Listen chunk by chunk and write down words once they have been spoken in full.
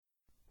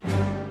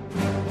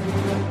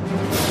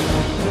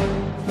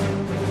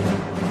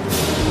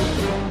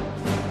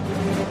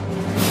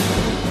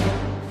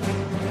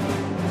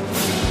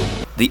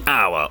The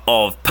Hour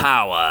of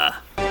Power.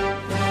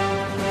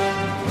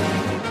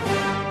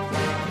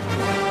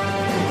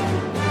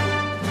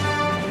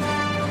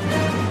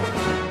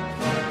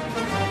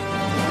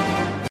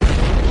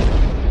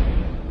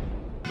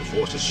 The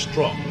force is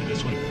strong in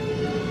this one.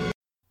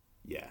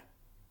 Yeah.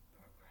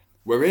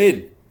 We're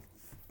in.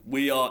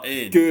 We are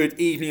in. Good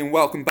evening and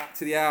welcome back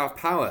to the Hour of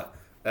Power.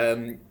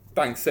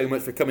 Thanks so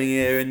much for coming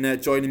here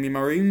and joining me in my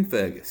room,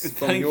 Fergus.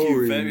 Thank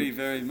you very,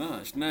 very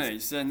much. No,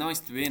 it's nice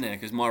to be in here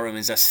because my room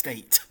is a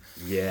state.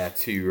 Yeah,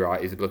 too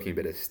right. It's looking a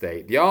bit of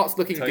state. The art's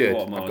looking Tell good. you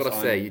what, Miles, I've got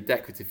to say, your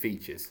decorative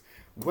features.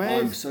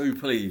 I'm so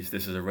pleased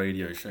this is a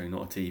radio show,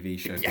 not a TV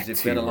show. Because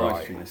if we had a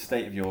live stream, the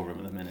state of your room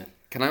at the minute.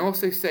 Can I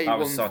also say I one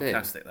was thing?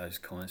 sarcastic, those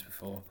comments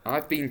before.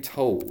 I've been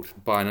told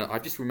by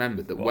I've just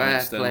remembered that we're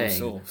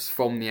playing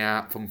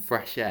from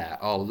Fresh Air,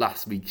 our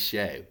last week's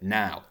show.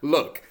 Now,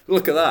 look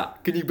at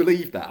that. Can you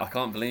believe that? I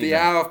can't believe the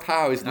that. Hour of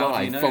Power is How do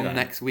you live know from that?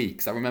 next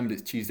week. So I remember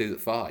it's Tuesdays at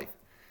 5.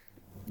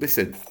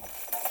 Listen.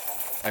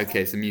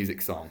 Okay, it's a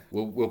music song.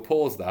 We'll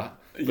pause that.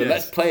 But Yes.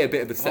 let's play a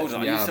bit of the set Hold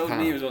from on, the you Hour of told Power.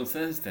 me it was on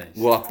Thursdays.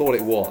 Well, I thought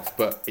it was,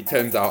 but it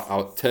turns out I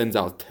was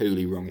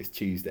totally wrong. It's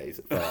Tuesdays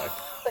at 5.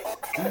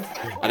 And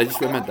I just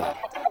remembered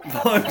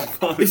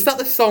that. Is that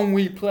the song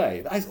we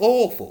play? That is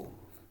awful.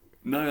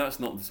 No,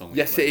 that's not the song.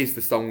 Yes, it is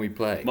the song we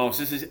play. Miles,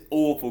 this is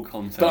awful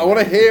content. But I want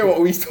to hear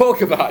what we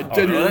talk about.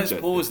 Alright, let's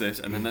pause this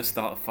and then let's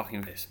start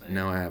fucking this, mate.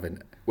 No, I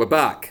haven't. We're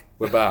back.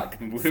 We're So back.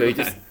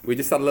 we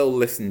just had a little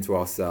listen to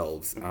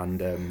ourselves,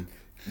 and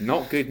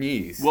not good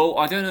news. Well,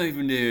 I don't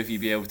even know if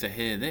you'd be able to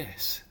hear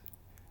this.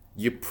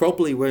 You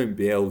probably won't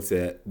be able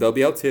to. They'll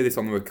be able to hear this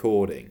on the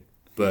recording.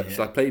 But Yeah.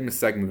 so I played in a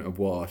segment of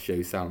what our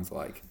show sounds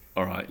like.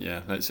 All right,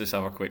 yeah. Let's just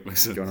have a quick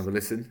listen. Do you want to have a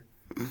listen?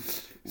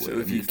 So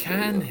if you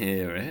can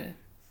hear it,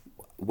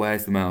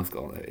 Where's the mouse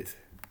gone? There it is.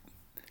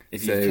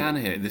 if So- you can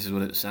hear it, this is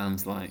what it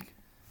sounds like.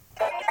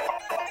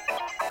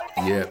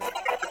 Yep.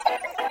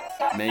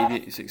 Maybe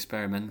it's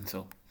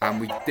experimental.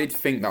 And we did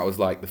think that was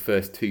like the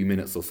first 2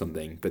 minutes or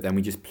something, but then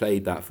we just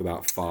played that for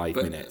about 5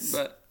 minutes,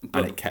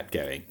 and it kept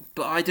going.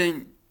 But I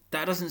don't.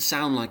 That doesn't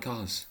sound like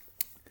us.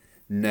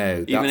 No,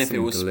 that's Even if some it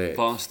was glitch.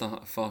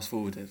 fast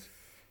forwarded.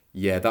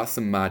 Yeah, that's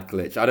some mad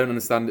glitch. I don't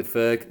understand it,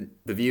 Ferg.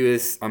 The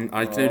viewers,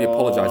 I can only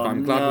apologise, but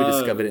I'm glad we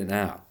discovered it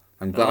now.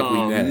 I'm glad we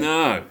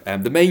know. No.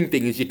 The main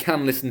thing is you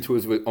can listen to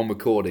us on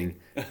recording,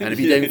 and if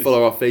you don't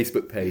follow our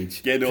Facebook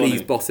page, Get on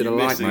please it. boss it a You're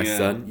like, my missing out.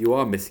 son. You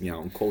are missing out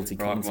on quality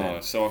Right, content.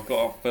 Miles, so I've got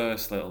our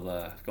first little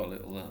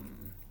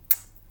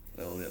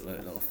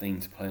little thing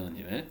to play on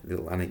you here.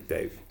 Little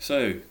anecdote.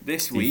 So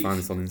this Do you week find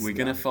this on we're Instagram?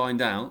 going to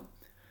find out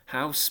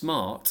how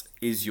smart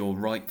is your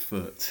right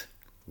foot.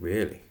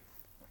 Really?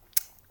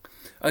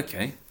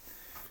 Okay.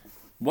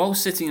 While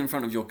sitting in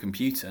front of your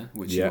computer,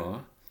 which you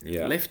are,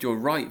 lift your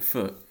right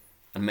foot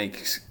and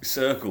make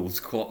circles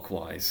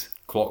clockwise.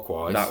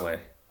 Clockwise. That way.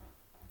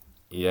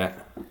 Yeah.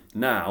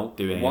 Now,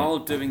 Doing while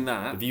it. doing The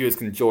that, viewers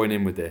can join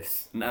in with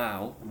this.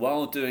 draw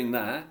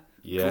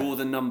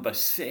the number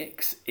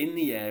 6 in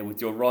the air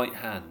with your right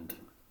hand.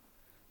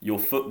 Your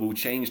foot will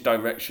change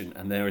direction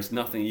and there is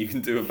nothing you can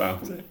do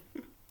about it.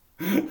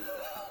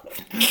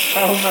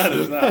 How mad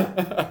is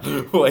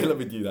that? Wait, let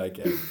me do that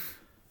again.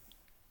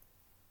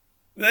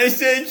 They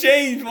said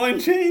change, mine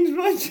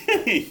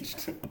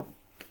changed.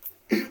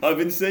 I've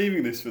been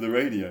saving this for the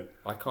radio.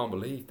 I can't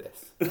believe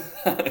this.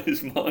 That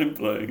is mind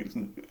blowing,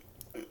 isn't it?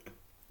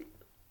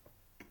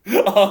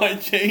 Oh,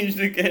 it changed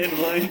again,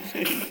 mine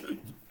changed.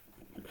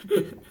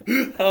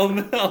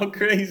 How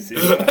crazy.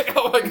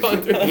 Oh my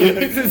god, dude.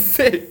 It's a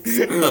 6.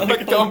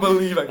 I can't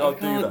believe I can't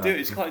do that. do it,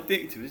 it's quite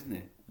addictive, isn't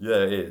it?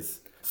 Yeah, it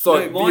is.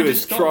 So, mine viewers,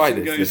 just stops try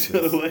and this. goes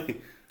the listeners. other way.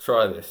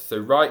 Try this. So,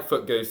 right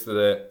foot goes to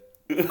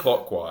the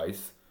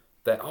clockwise.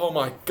 Then, oh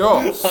my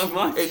gosh. I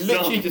might It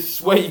literally stop. just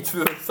swayed to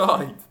the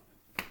side.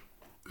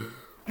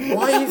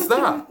 Why is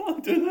that? I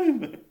don't know,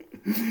 mate.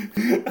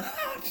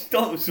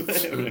 Stop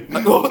swearing.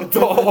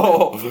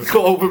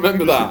 Oh,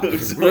 remember that.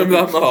 Remember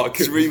that, Mark.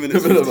 3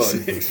 minutes Remember that,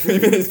 56. 3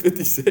 minutes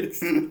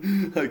 56.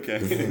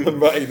 Okay. I'm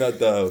writing that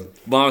down.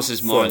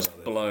 Marcus's mind's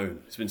blown.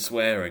 It's been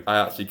swearing. I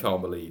actually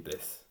can't believe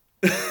this.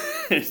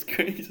 It's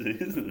crazy,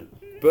 isn't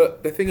it?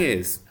 But the thing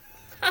is,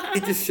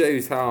 it just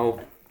shows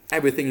how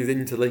everything is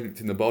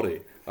interlinked in the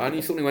body. I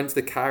only suddenly went to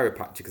the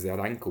chiropractor because they had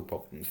ankle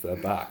problems for their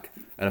back,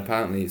 and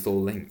apparently it's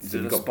all linked. Is So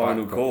it they've a got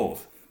spinal back cord?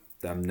 problems.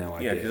 They have no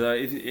Yeah, idea.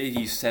 because if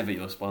you sever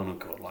your spinal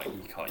cord, like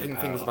you can't. I didn't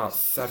think it was about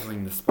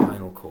severing the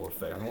spinal cord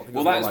thing. I don't think it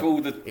Well, was that's like, where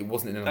all the. it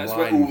wasn't in That's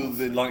alignment. where all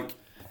the like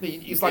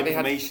It's like they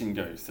had information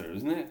goes through,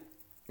 isn't it?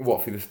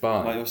 what through the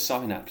spine. Like your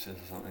synapses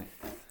or something.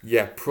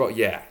 Yeah,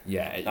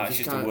 yeah. That's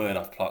just a word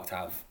I've plucked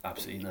out of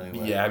absolutely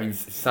nowhere. Yeah, I mean,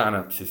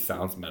 synapses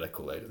sounds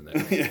medical, though, doesn't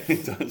it? Yeah,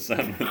 it does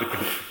sound really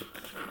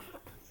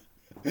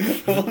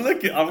good. Well,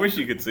 look, I wish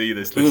you could see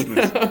this,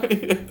 listeners.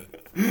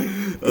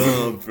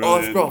 Oh, it's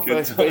got our Good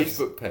first times.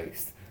 Facebook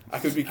post. I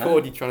could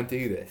record you trying to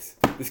do this.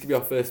 This could be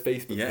our first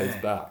Facebook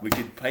post back. We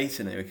could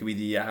patent it. It could be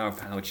the Hour of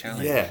Power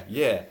challenge.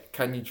 Yeah.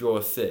 Can you draw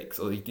a 6?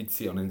 Or you did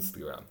see it on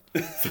Instagram.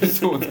 So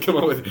someone's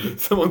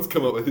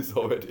come up with this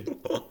already.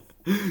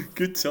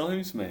 Good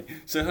times, mate.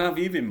 So how have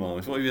you been,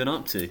 Miles? What have you been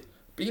up to?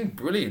 Been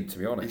brilliant, to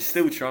be honest. He's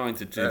still trying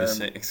to do the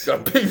 6.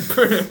 I've been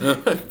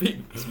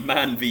brilliant. It's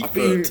man v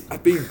foot.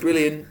 I've been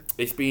brilliant.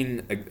 It's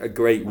been a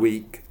great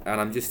week, and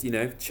I'm just,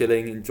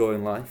 chilling,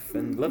 enjoying life,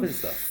 and loving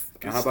stuff.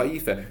 How about you,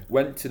 Fair?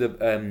 Went to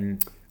the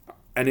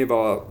any of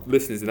our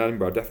listeners in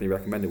Edinburgh, I definitely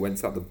recommend it. Went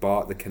to the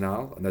bar at the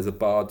canal, and there's a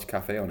barge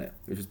cafe on it,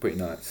 which is pretty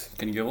nice.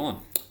 Can you go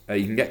on?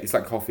 You can get, it's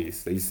like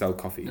coffees. They used to sell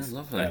coffees. Oh,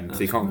 lovely.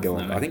 So you can't go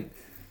on. I think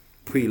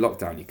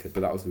pre-lockdown you could,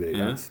 but that was really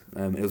nice.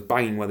 It was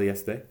banging weather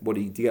yesterday. What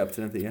did you get up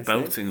to anything yesterday?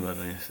 Belting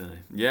weather yesterday.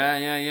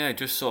 Yeah.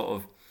 Just sort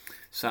of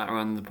sat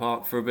around the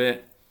park for a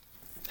bit.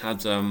 Had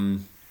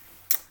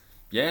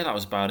that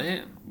was about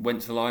it.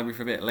 Went to the library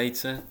for a bit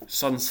later.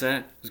 Sunset.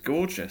 It was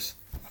gorgeous.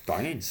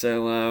 Banging.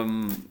 So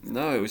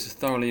no, it was a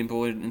thoroughly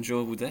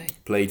enjoyable day.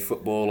 Played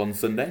football on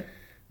Sunday.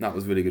 That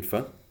was really good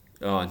fun.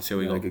 Oh, until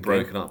we got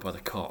broken up by the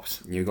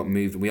cops. You got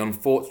moved. We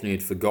unfortunately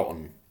had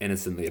forgotten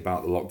innocently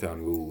about the lockdown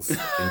rules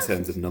in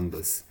terms of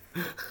numbers,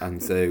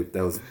 and so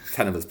there was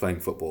 10 of us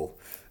playing football.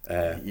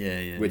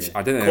 Which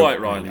I don't know.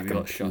 Quite rightly, we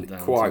got shut down.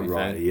 Quite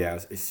rightly, yeah.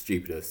 It's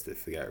stupid of us to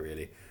forget,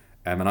 really.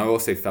 And I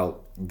also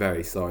felt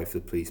very sorry for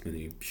the policeman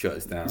who shut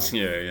us down.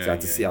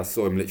 I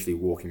saw him literally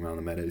walking around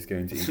the meadows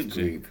going to each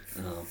group.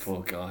 Oh,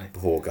 poor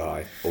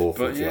guy. Awful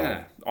but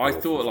job.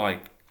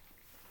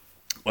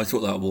 I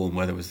thought that warm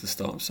weather was the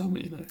start of summer,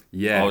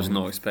 Yeah. I was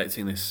not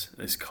expecting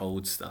this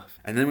cold stuff.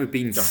 And then we've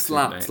been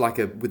slapped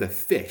with a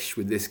fish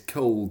with this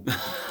cold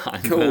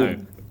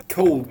current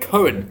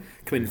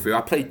coming through.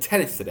 I played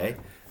tennis today.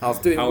 I was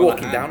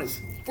walking down. It's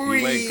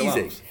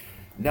freezing.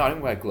 No, I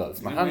didn't wear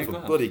gloves. My hands were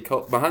bloody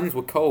cold. My hands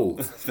were cold.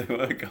 They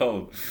were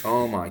cold.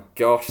 Oh my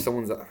gosh!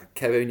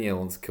 Kev O'Neill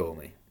wants to call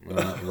me.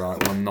 Right, well,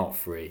 I'm not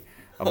free.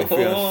 I'll be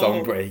free on a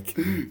song break.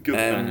 Good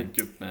man.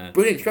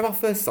 Brilliant. Should we have our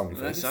first song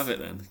first? Let's have it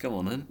then. Come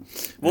on then.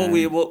 What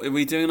are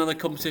we doing? Another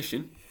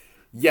competition?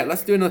 Yeah,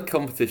 let's do another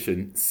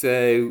competition.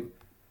 So,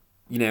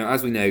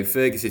 as we know,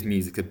 Fergus's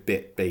music's a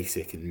bit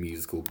basic and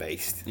musical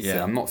based. Yeah.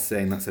 So I'm not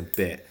saying that's a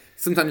bit.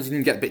 Sometimes you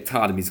can get a bit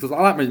tired of musicals. I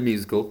like my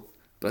musical,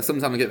 but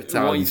sometimes I get a bit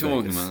tired. What are you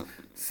talking about?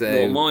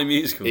 So my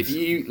musicals. If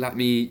you let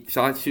me,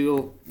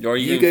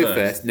 you go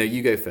first. No,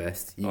 you go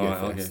first.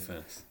 I'll go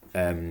first.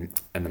 And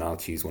then I'll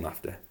choose one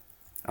after.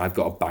 I've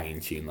got a banging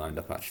tune lined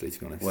up, actually, to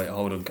be honest. Wait,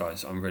 hold on,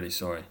 guys. I'm really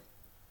sorry.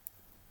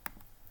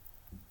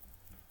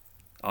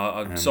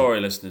 I'm sorry,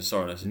 listeners.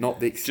 Not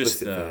the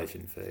explicit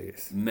version,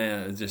 Fergus.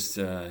 May I just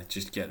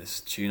get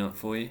this tune up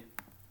for you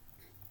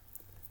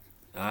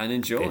and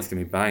enjoy. It's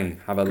gonna be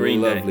banging. Have a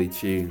lovely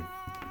tune. Right,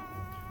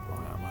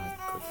 I might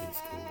quickly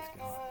call this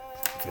guy.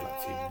 I feel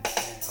like 2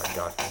 minutes. That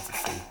guy's going to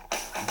see.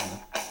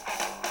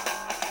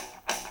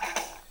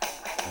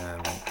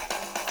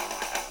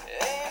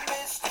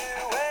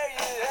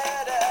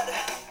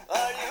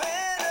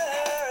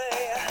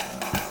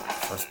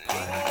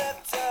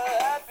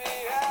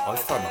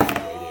 Let's try not to the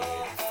radio.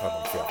 Let's try not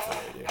to the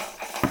radio.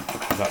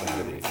 Is that the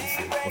video you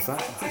see? What's that?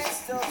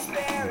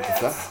 What's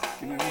that?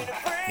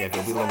 Yeah, but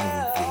it'll be longer than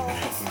 3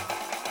 minutes.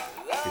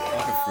 Like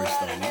a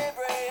freestyle,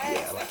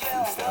 yeah, like a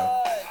freestyle.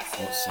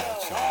 What's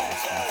Charlie?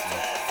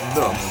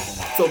 No,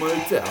 Tom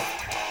O'Dell.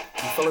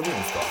 You follow me on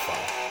Spotify?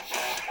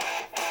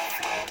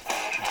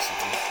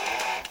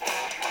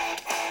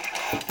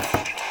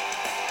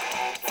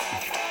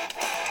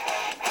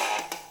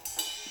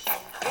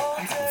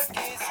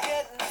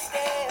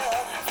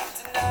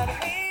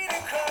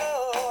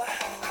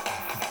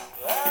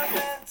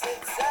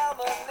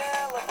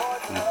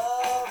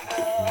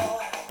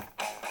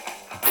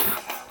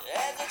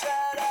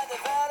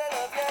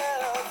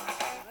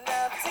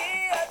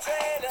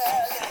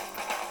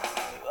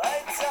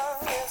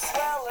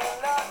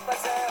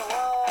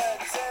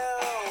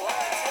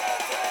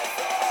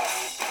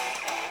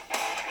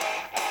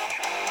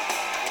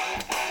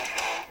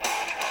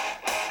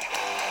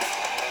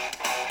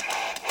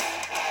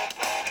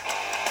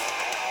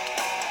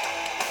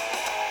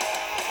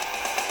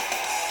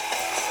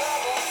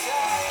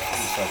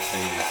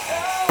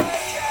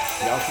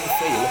 Yeah, I was going to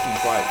say, you're looking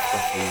quite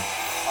especially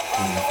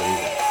in your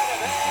favourite.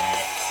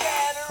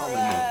 Can't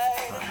really know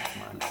what's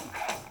man.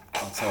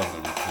 I'll tell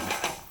them.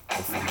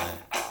 What's that?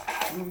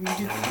 We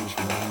did punch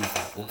me.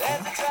 What's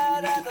that?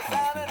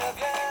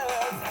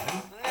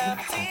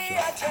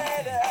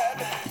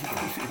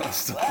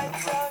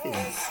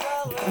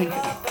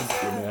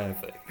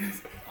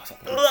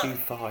 Too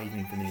far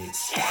even for me.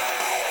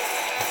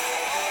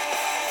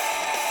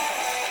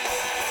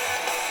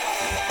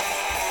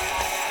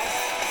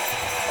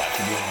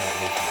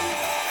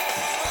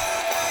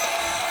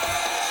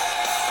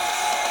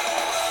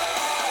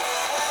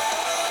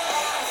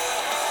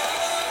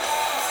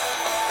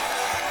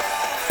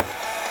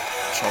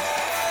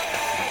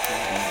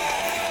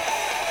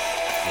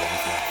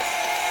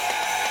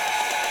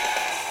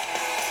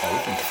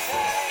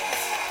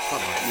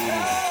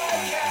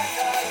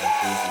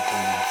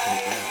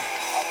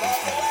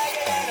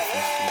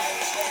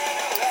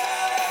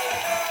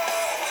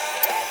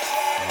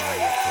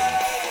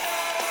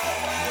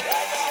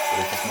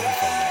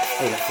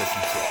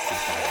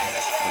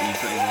 What do you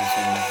pretty nice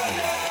one.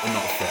 I'm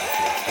not sure.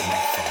 I'm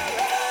not song.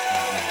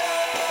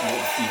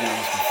 What you can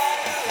ask me?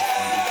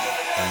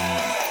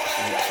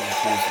 So I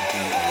play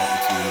something that I like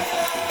to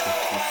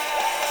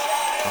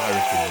I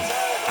reckon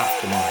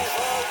after my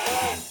song, you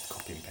can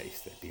copy and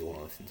paste it. But you want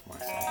to listen to my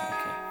song.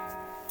 Okay.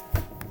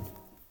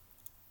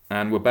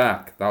 And we're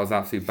back. That was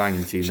absolute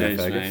banging tune there,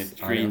 Cheers, Fergus.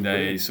 mate. Green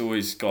Day. It's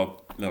always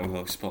got a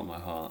little spot in my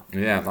heart.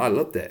 Yeah, I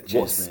loved it.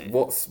 Cheers, mate.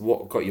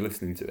 What got you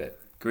listening to it?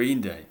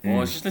 Green Day. Well, I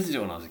was just listening to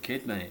it when I was a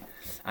kid, mate.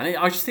 And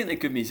I just think they're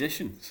good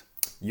musicians.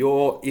 I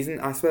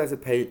swear there's a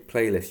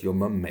playlist your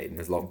mum made and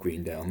there's a lot of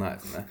Green Day on that,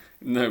 isn't there?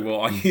 No,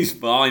 well,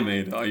 I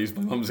made it. I used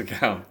my mum's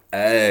account.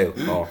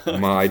 Oh,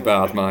 my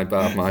bad. My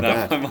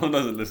mum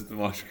doesn't listen to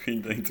much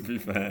Green Day, to be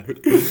fair.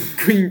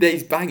 Green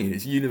Day's banging.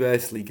 It's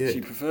universally good. She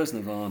prefers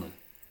Nirvana.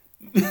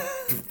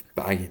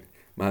 Banging.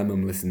 My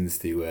mum listens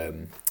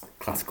to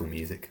classical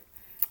music.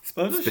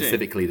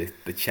 Specifically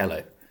the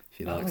cello.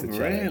 She likes the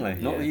cello. Really?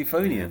 Not the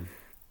euphonium?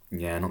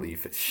 Yeah, not the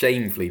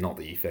shamefully not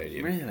the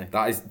euphonium. Really?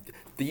 That is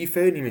the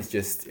euphonium is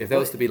just if there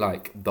was to be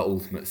like the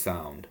ultimate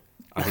sound,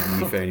 I think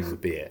the euphonium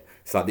would be it.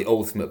 It's like the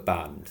ultimate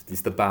band.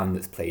 It's the band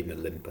that's played in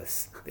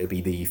Olympus. It would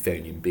be the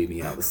euphonium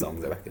booming out the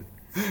songs, I reckon.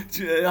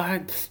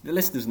 The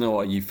listeners know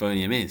what a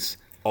euphonium is.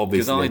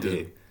 Obviously, I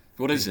do.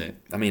 What is it?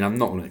 I mean, I'm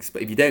not going to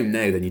explain. If you don't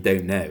know, then you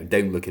don't know.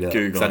 Don't look it up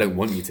because I don't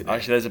want you to know.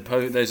 Actually,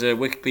 there's a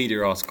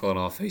Wikipedia article on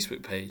our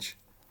Facebook page.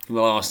 The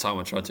last time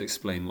I tried to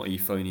explain what a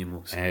euphonium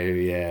was. Oh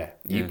yeah,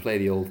 you play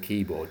the old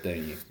keyboard,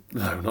 don't you?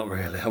 No, not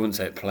really. I wouldn't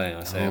say it playing.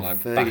 I say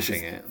like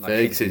bashing it. Like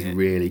Fergus is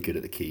really good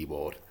at the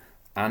keyboard.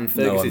 And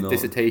Fergus'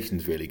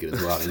 dissertation's really good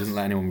as well. He doesn't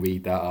let anyone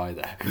read that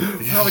either.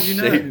 How would you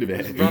know? Of it.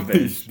 It's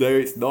rubbish. No,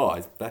 it's not.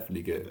 It's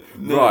definitely good.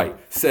 No. Right,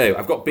 so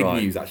I've got big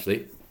news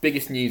actually.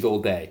 Biggest news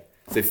all day.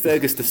 So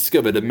Fergus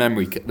discovered a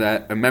memory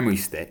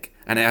stick,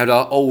 and it had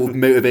our old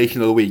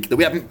motivation of the week that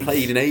we haven't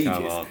played in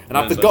ages, and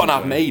I've forgotten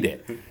I've made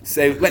it.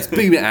 So let's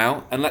boom it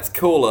out and let's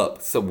call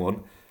up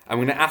someone. I'm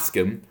going to ask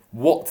them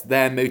what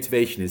their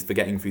motivation is for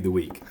getting through the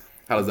week.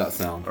 How does that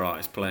sound? Right,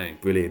 it's playing.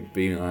 Brilliant,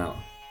 boom it out.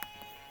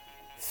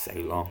 So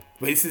long.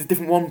 Wait, this is a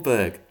different one,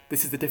 Berg.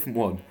 This is the different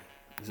one.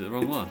 Is it the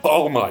wrong one?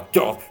 Oh my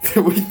god,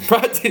 we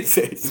practiced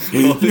this.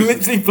 You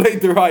literally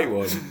played the right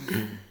one.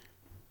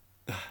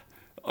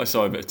 I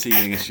saw a bit of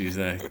teething issues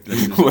there.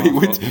 Wait,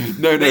 which?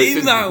 No,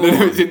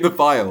 it's in the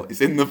file.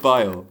 It's in the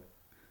file.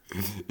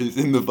 It's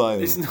in the file.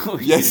 It's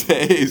not. Yes,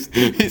 it is.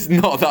 It's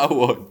not that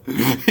one.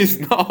 It's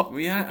not.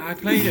 I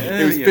played it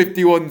earlier. It was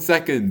 51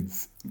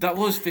 seconds. That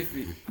was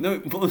 50. No,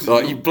 it wasn't.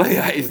 Oh, you play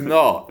that? It's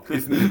not.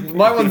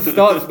 My one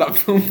starts with that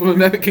film from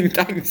American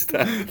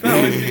Gangster.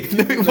 No,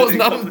 it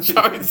wasn't. I was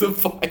Chariots of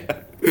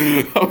Fire.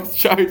 I was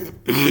Chariots.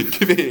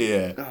 Give it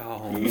here.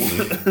 Oh.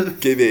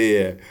 Give it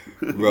here.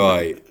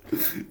 Right.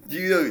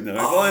 You don't know.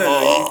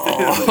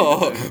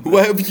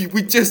 Where have you?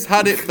 We just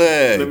had it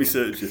there. Let me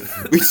search it.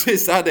 We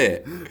just had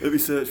it. Let me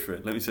search for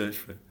it. We're going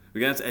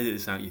to have to edit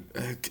this out. You.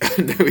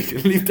 No, we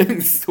can leave.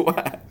 Don't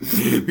swear.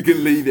 We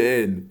can leave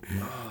it in.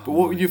 But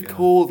what would you have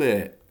called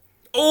it?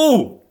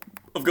 Oh!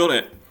 I've got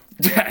it.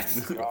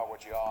 Yes. You are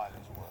what you are in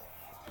this world.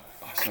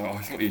 Sorry, I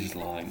thought you were just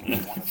lying.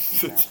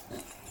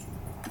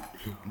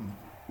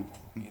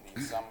 You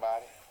need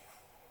somebody?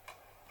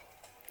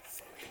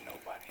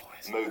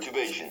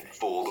 Motivation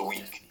for the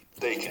week.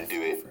 They can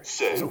do it,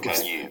 so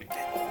can you. Pain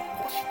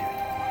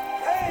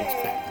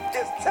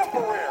is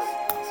temporary.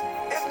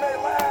 It may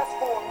last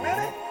for a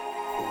minute,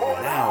 or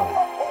an hour,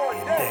 or a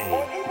day,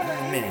 or even a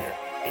minute.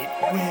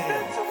 But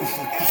eventually,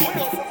 it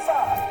will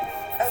subside,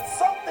 and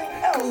something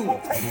else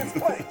will take its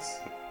place.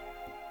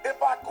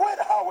 If I quit,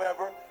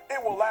 however,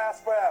 it will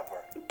last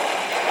forever.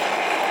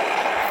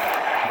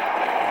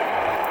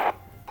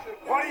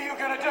 What are you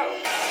gonna do?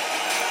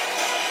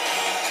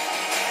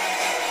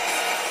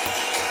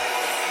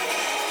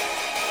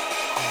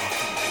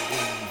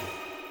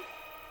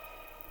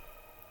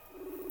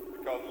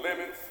 Because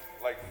limits,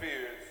 like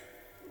fears,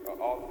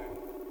 are often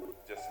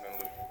just an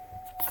illusion.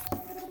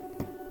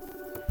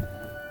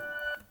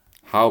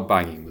 How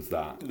banging was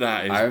that?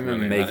 That is. I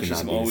remember brilliant. making That's that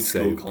just being old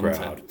so school proud.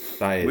 content.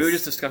 That is. We were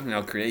just discussing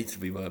how creative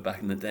we were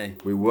back in the day.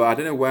 We were. I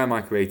don't know where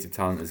my creative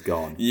talent has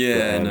gone.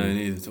 Yeah, but, no,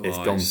 neither do it's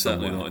I. gone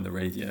Certainly somewhere. not in the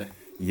radio.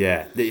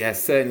 Yeah,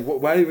 certainly.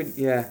 Where even?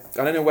 Yeah,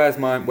 I don't know where's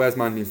mine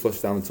being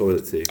flushed down the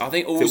toilet to. I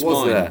think So it all was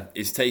mine there.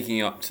 is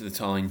taking up to the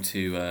time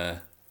to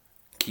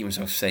keep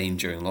myself sane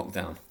during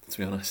lockdown, to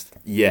be honest.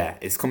 Yeah,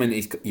 it's coming.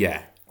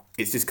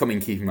 It's just coming,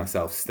 keeping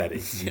myself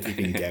steady,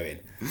 keeping going.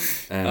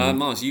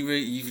 Mars,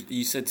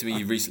 you said to me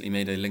you recently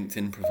made a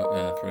LinkedIn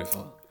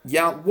profile.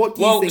 Yeah, what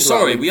do you Well, think?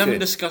 sorry, about we haven't LinkedIn?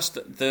 discussed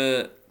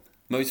the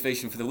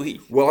motivation for the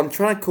week. Well, I'm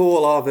trying to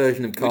call our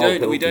version of Carl.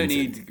 We don't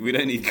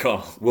Pilkington. need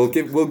Carl. We'll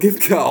give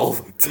Carl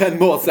 10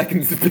 more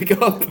seconds to pick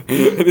up, and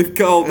if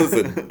Carl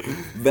doesn't,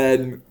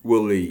 then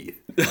we'll leave.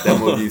 Then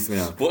we'll use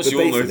something else. What's But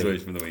your basically,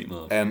 motivation for the week,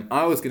 Mars?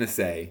 I was going to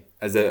say,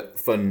 as a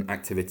fun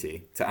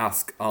activity, to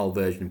ask our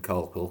version of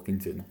Carl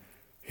Pilkington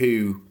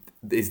who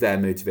is their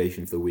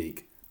motivation for the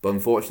week. But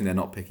unfortunately, they're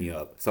not picking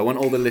up. So I want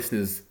all the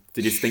listeners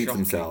to just think to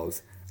Shocking.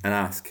 themselves and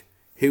ask,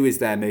 who is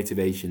their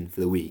motivation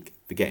for the week,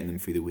 for getting them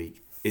through the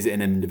week? Is it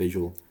an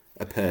individual,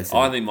 a person?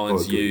 I think or a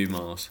mine's group? you,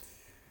 Mars.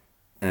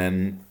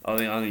 Um, I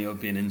think you'll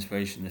be an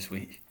inspiration this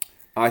week.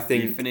 I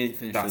think You finish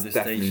that's with the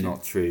definitely station?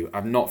 not true.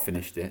 I've not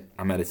finished it.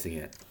 I'm editing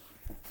it.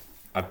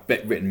 I've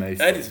written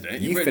most Edited of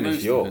it? You You've written finished most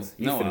of yours. it?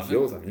 You No, I finished haven't.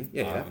 yours, haven't you?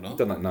 Yeah, I yeah. have not. You've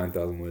done like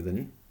 9,000 words,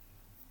 haven't you?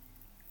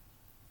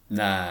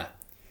 Nah.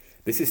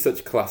 This is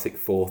such classic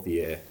fourth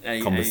year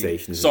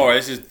conversation. isn't Sorry,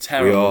 it? this is We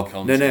terrible are.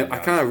 content. No, I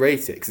guys. can't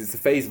rate it because it's a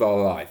phase of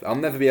our life. I'll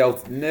never be able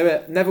to.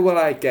 Never will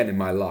I again in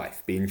my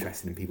life be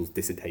interested in people's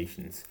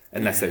dissertations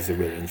unless there's a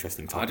really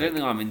interesting I topic. don't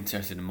think I'm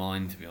interested in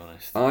mine, to be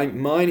honest.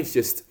 Mine is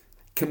just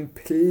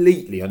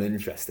completely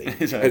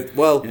uninteresting. So-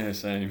 Well, Yeah,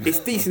 same. it's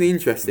decently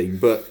interesting,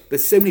 but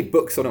there's so many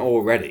books on it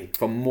already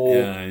from more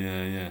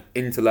Yeah.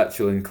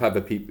 intellectual and clever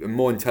people, and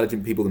more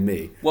intelligent people than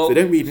me. Well, so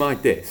don't read my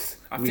diss.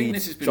 I read think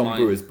this has been John my-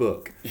 Brewer's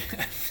book.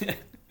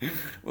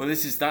 Well,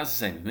 that's the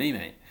same with me,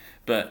 mate.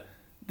 But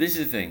this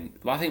is the thing.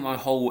 I think my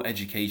whole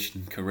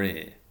education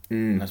career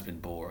has been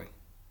boring.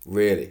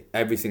 Really,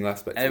 every single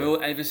aspect. of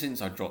it. Ever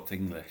since I dropped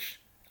English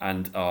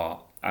and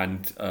art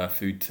and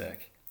food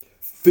tech.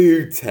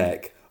 Food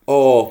tech.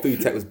 Oh,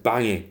 food tech was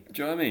banging.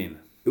 Do you know what I mean?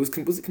 Was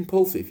it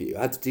compulsory for you?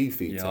 I had to do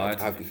food Yeah,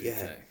 tech. I had to do food yeah,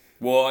 tech.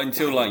 Well,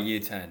 until like year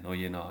 10 or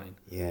year 9.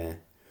 yeah.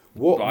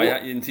 What? But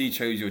what- until you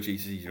chose your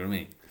GCSEs, do you know what I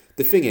mean?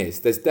 The thing is,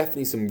 there's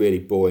definitely some really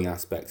boring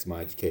aspects of my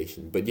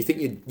education, but do you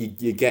think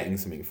you're getting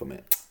something from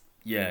it?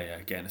 Yeah,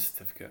 getting a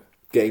certificate.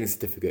 Getting a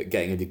certificate,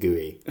 getting a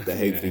degree that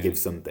hopefully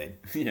gives something.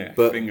 Yeah,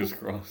 But fingers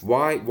crossed.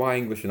 Why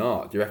English and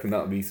art? Do you reckon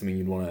that would be something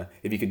you'd want to,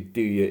 if you could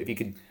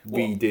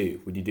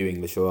redo, would you do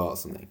English or art or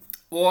something?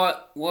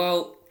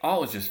 Well,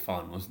 art was just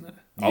fun, wasn't it?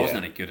 I Yeah.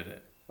 wasn't any good at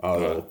it.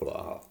 Oh, but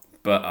art.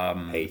 But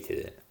Hated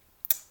it.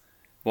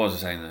 what was I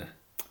saying there?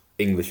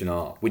 English and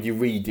art. Would you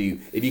redo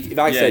if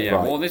I Yeah, said yeah.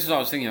 right? Well, this is what I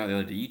was thinking about the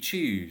other day.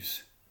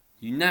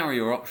 You narrow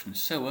your options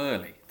so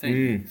early. Don't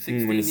you? 16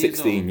 when you're years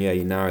 16, old. yeah,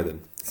 you narrow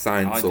them. I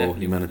Science or definitely would have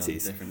done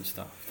humanities. different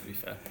stuff. To be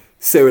fair.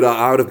 So would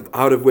I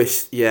would have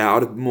wished, I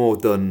would have more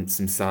done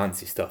some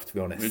sciencey stuff, to be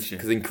honest. Would you?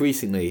 Because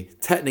increasingly,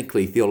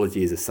 technically,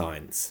 theology is a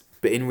science,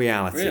 but in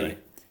reality, Really?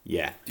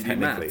 yeah, Do you do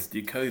technically. maths? Do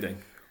you coding?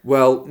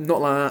 Well,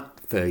 not like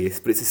that, Fergus,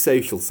 but it's a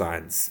social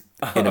science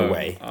in a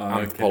way. Okay,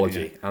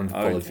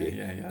 Anthropology,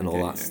 yeah, and all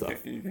that okay, stuff.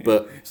 okay.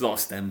 But It's not a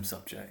STEM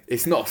subject.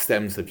 it's not a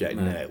STEM subject,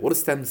 no. What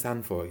does STEM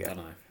stand for again? I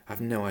don't know. I have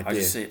no I idea.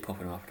 just see it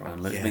popping up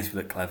around. At Yeah. least we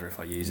look clever if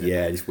I use it.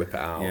 Yeah, just whip it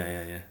out.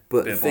 Yeah.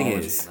 But Bit the of thing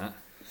biology is, and that.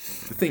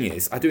 The thing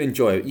is, I do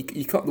enjoy it.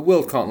 You can't, the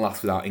world can't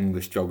last without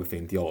English, geography,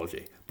 and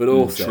theology. But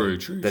also,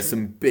 there's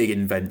some big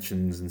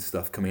inventions and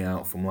stuff coming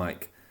out from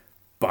like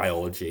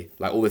biology,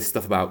 like all this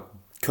stuff about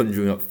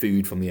conjuring up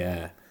food from the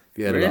air. Have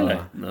you heard Really?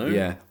 about that? No.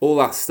 Yeah, all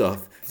that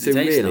stuff. So it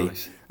taste really,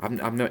 nice?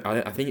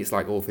 I think it's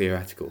like all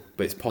theoretical,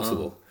 but it's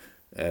possible.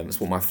 That's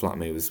what my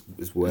flatmate was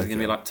Is it working. going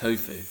to be on. like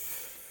tofu?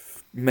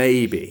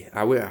 Maybe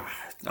I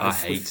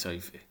hate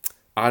tofu.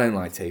 I don't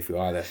like tofu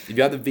either. Have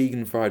you had the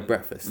vegan fried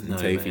breakfast and No,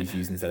 tofu's mate.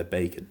 used instead of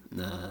bacon?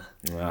 Nah.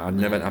 Well, I've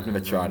never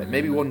tried it.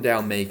 Maybe one day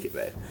I'll make it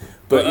though.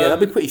 But yeah,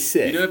 that'd be pretty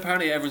sick. You know,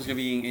 apparently everyone's going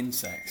to be eating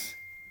insects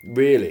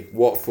Really?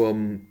 What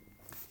from?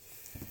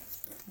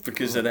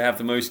 because they have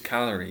the most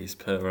calories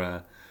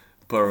per.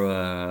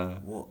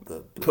 What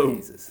the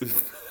blazes?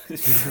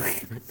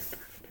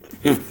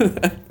 They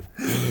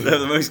have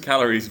the most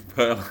calories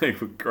per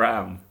like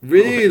gram.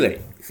 Really?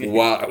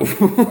 Wow.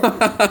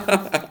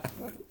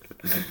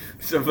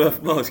 So,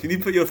 Mars, can you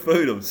put your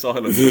phone on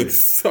silent?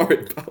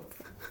 Sorry about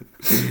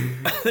This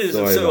is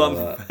Sorry so about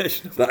that.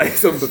 unprofessional. that.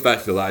 Is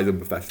unprofessional. That is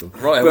unprofessional.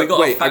 Right, have but we got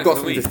wait, our I've got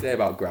fact of something the to week? say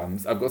about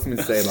grams. I've got something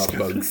to say about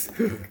bugs.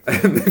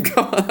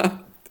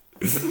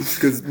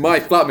 Because my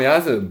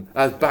flatmate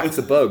has bags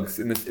of bugs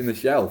in the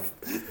shelf.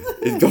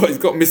 He's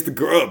got Mr.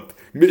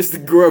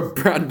 Grub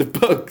brand of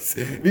bugs.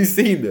 Have you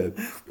seen them?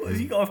 What,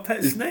 have you got a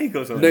pet snake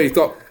or something? No, he's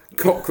got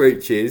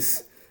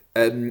cockroaches.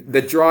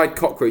 The dried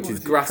cockroaches,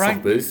 What,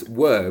 grasshoppers,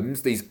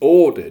 worms. These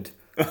ordered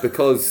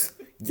because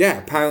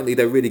apparently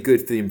they're really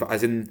good for the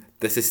as in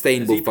the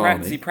sustainable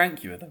farming. Does he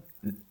prank you with them?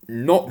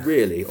 Not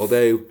really,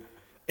 although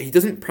he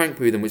doesn't prank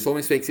me with them, which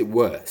almost makes it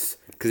worse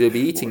because he'll be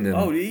eating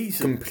them he eats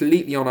them?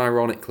 completely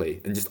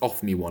unironically and just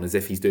offer me one as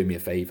if he's doing me a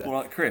favour, Or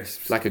like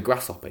crisps? like a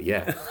grasshopper.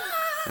 Yeah.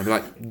 I'd be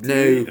like,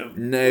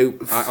 no.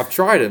 I've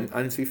tried them,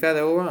 and to be fair,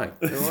 they're all right.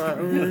 They're all right.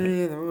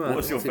 They're all right.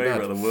 What's your Not too bad.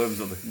 favourite? The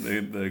worms or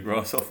the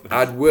grasshopper? I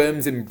had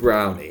worms in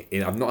brownie.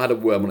 I've not had a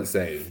worm on its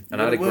own,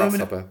 and I had a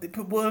grasshopper. They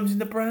put worms in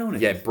the brownie.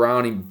 Yeah,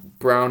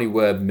 brownie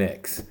worm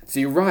mix. So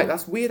you're right.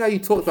 That's weird how you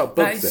talked about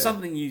bugs. That is there.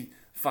 something you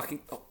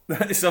fucking.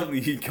 That is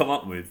something you come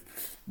up with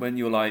when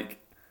you're like,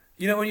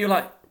 when you're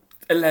like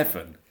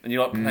 11 and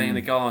you're like playing in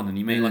the garden and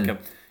you make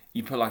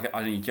you put like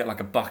you get like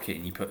a bucket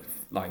and you put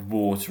like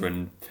water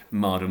and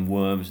mud and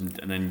worms and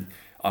then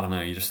I don't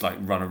know, you just like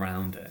run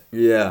around it.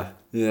 Yeah.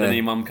 And then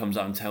your mum comes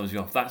out and tells you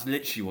off. That's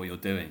literally what you're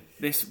doing.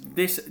 This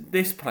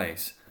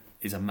place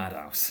is a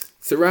madhouse.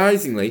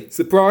 Surprisingly,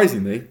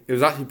 it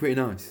was actually pretty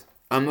nice.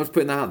 I'm not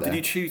putting that out there. Did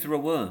you chew through a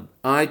worm?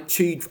 I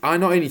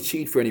not only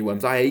chewed for any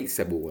worms, I ate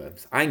several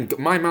worms.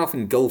 My mouth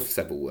engulfed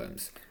several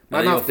worms. My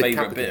Are they your mouth favourite bit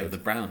decapitated. of the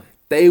brownie?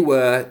 They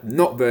were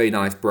not very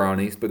nice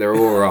brownies, but they were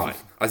all right.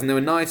 As in, they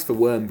were nice for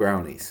worm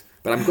brownies,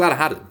 but I'm glad I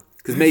had them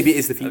because maybe it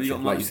is the Have you future,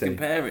 got like much you to say.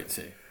 compare it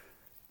to?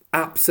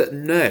 Absolutely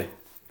no.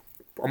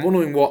 I'm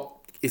wondering what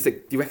is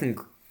it? Do you reckon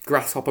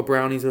grasshopper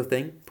brownies are a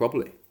thing?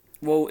 Probably.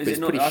 Well, is But it it's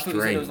not? pretty I thought you said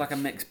it strange. was like a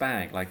mixed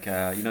bag, like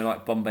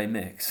like Bombay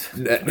mix,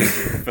 No.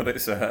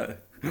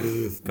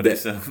 but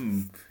it's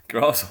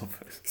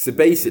grasshoppers. So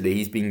basically,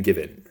 he's been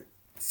given.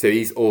 So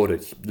he's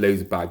ordered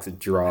loads of bags of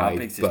dried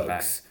big's this bugs.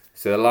 bag?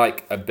 So they're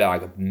like a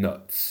bag of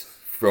nuts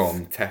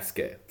from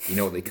Tesco. You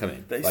know what they come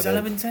in? They Like sell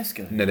they're- them in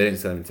Tesco. No, they don't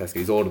sell them in Tesco.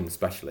 He's ordered them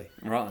specially.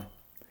 Right.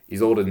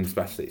 He's ordered them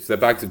specially. So they're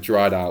bags of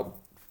dried out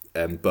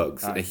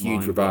bugs in a That's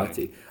huge mind-blowing.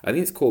 variety. I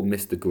think it's called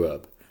Mr.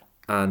 Grub.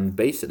 And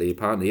basically,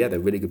 apparently, yeah, they're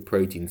really good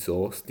protein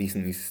source,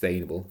 decently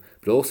sustainable.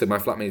 But also, my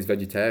flatmate is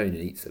vegetarian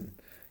and eats them.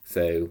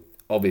 So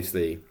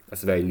obviously,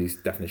 that's a very loose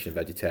definition of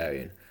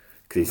vegetarian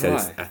because he says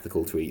Right. it's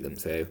ethical to eat them.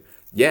 So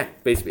yeah,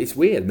 basically, it's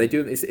weird. And they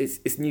do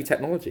it's new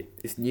technology.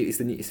 It's new. It's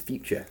the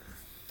future.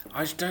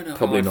 I just don't know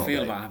Probably how I not, feel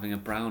though. about having a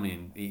brownie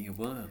and eating a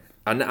worm.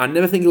 I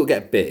never think it'll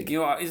get big. You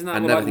know, isn't I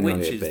that what never like think it'll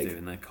get witches big. do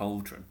in their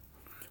cauldron?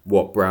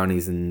 What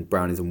brownies and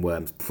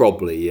worms?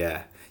 Probably,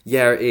 yeah.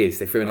 Yeah, it is.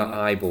 They throw in like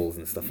eyeballs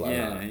and stuff like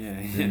that.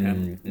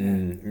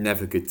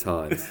 Never good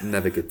times.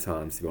 Never good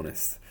times, to be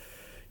honest.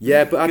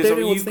 Yeah, but I Because don't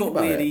know what to you've think got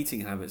about weird it.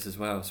 eating habits as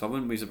well, so I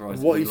wouldn't be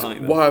surprised What if is, you like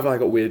them. why have I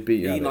got weird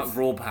beat You eat habits? like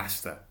raw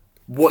pasta.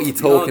 What are you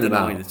can't talking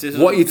deny about? this. This is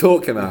What on- are you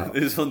talking about?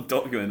 This is on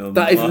document on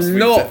That last is week's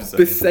not episode.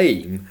 the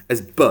same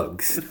as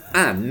bugs.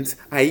 And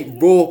I eat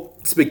raw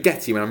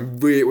spaghetti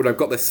when I've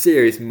got the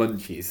serious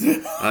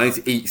munchies. I need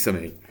to eat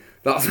something.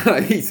 That's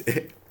when I eat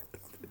it.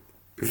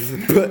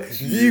 But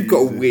you've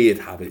got weird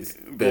habits,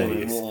 Go on then,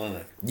 Fergus. what are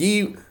they?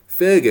 You,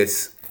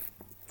 Fergus,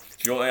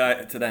 Do you know what I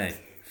ate today?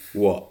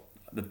 what?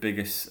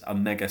 A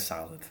mega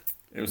salad.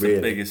 It was Really?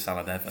 the biggest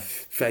salad ever.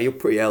 Fair, you're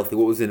pretty healthy.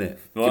 What was in it?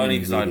 Well, Give me only the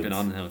because I'd been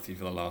ingredients. unhealthy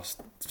for the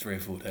last 3 or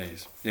 4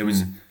 days. It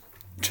was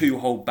 2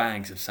 whole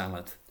bags of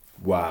salad.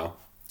 Wow,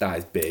 that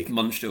is big.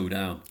 Munched it all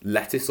down.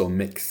 Lettuce or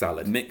mixed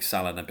salad? Mixed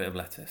salad and a bit of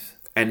lettuce.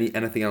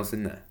 Anything else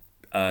in there?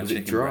 Was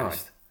Chicken it dry?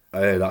 breast.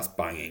 Oh, that's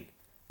banging.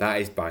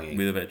 That is banging.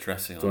 With a bit of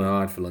dressing Do you know on what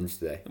I had for lunch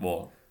today? it.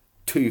 What?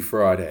 2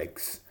 fried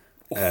eggs,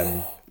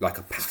 like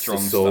a pasta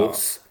Strong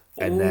sauce,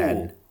 and Ooh.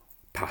 then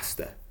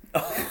pasta.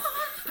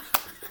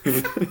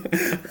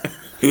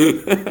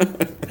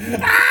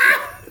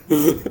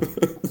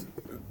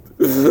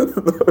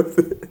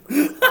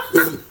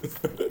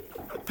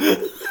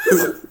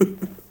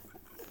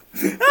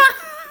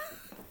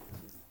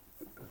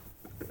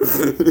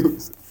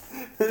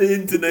 The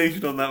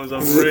intonation on that was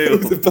unreal. It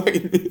was a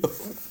banging meal.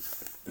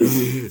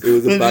 It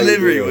was a The banging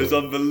delivery meal. was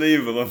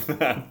unbelievable on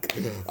that.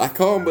 I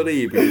can't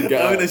believe we didn't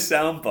get. I'm going to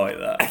soundbite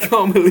I that.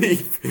 can't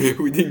believe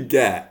we didn't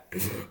get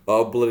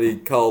our bloody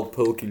Carl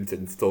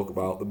Pilkington to talk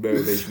about the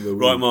motivation of the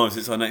week. Right, Mars,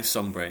 it's our next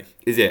song break.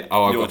 Is it?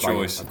 Oh, I've Your got a banger.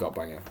 choice. I've got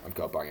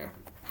a banger.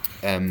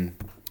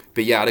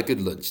 But yeah, I had a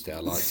good lunch there. I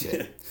liked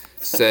it.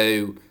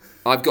 So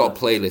I've got a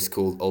playlist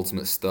called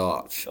Ultimate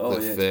Starch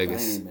that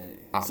Fergus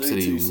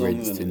absolutely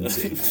rinsed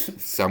into.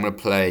 So I'm gonna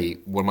play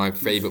one of my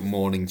favourite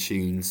morning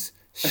tunes.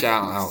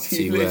 Shout out to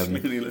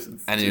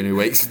anyone who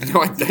wakes.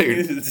 No, I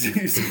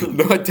don't.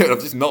 No, I don't. I've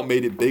just not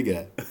made it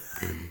bigger.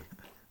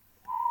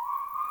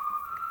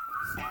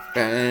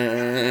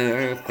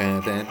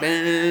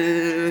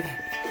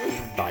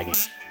 Bang.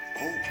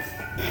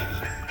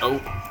 Oh.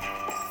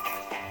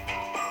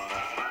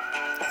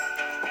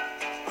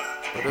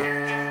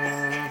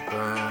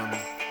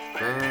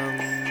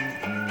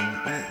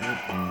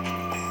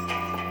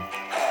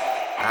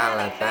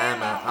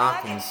 Alabama,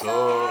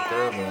 Arkansas,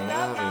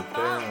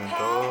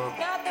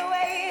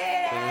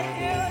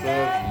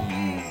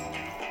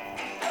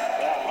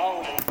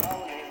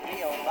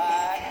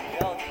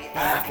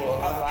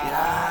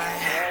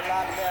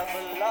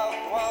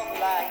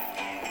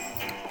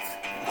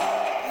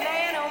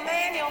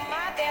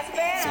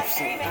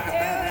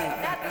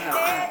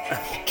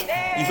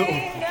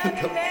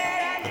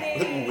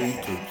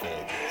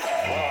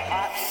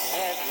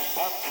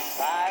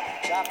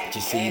 Did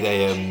you see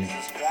they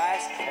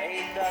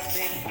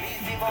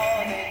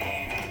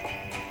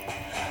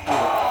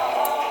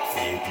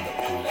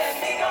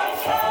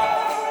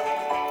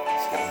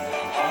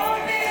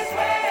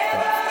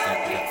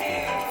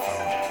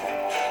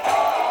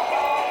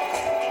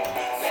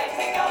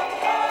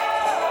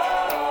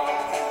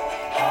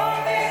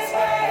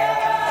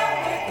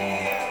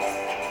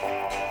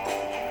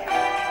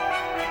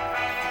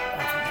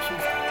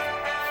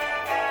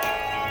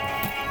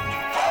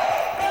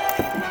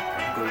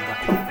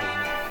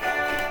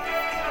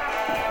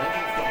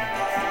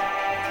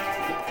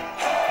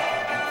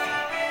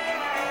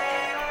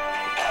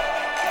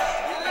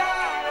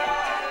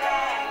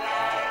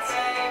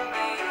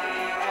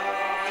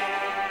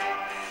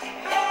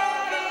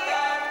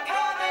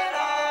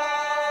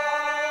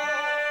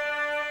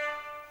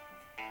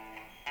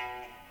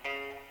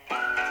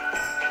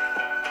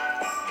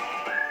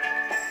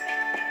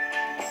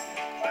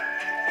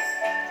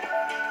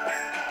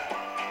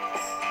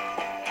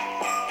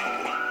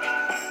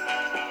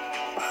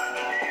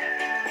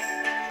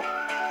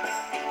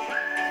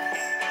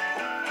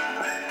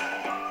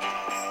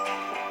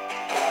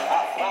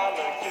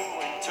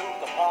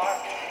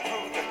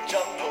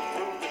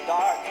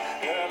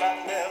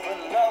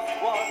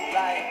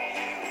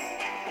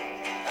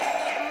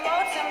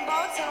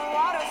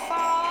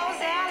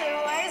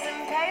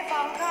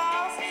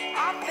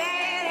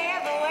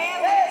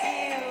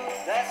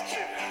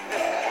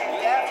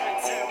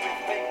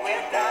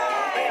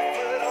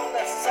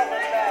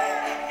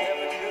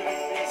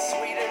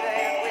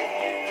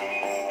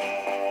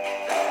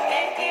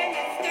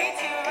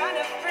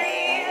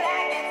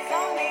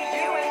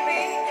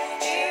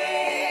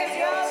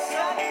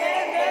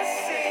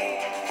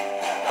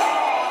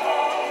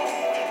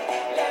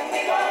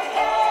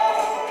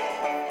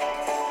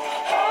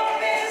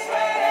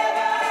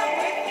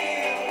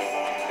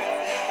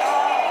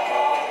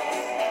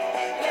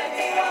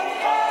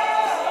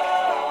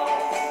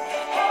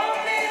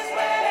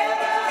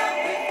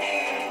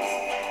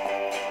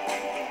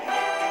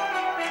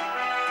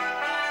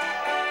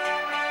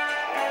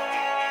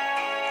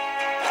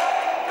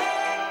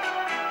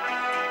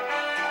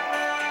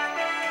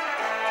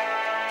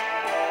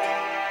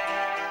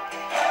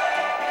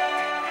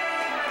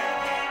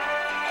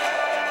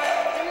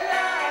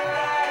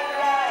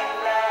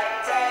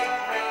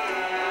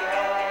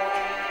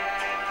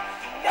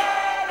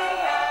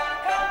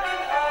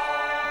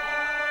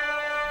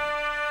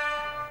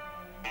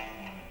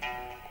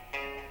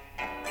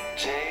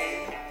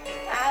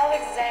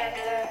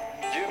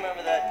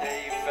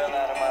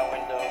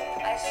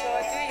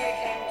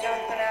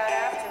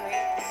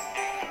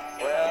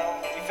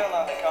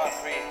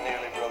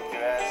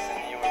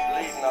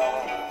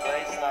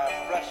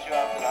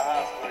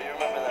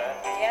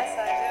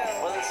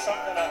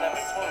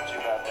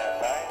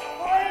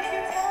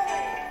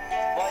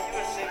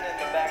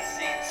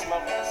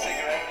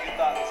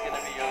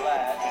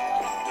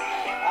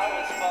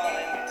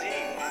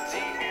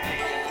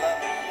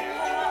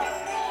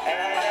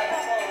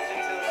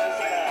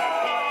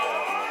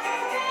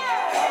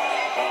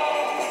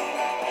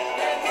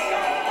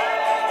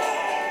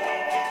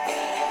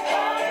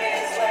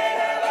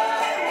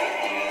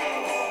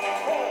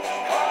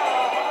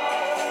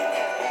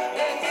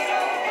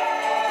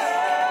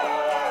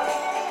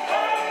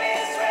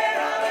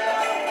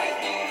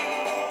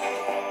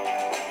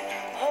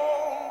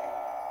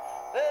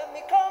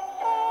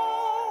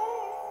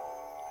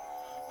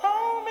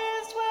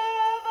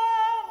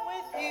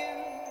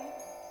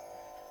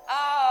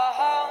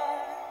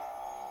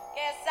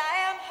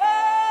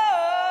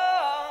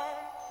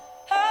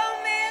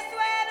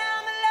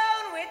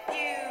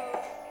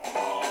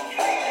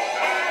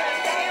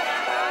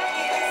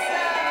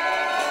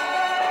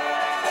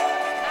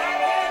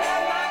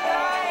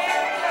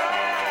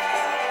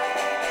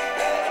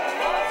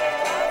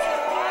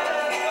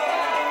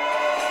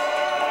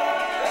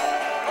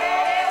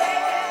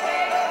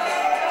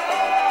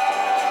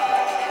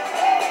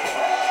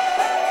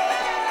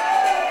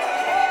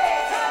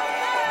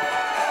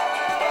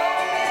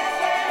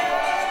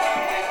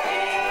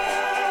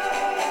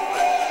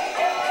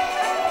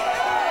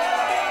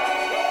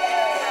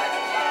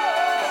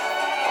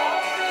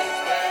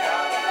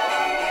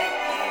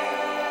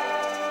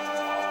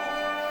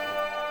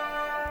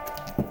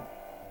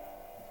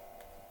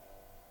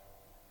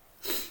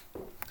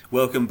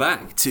Welcome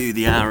back to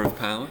the Hour of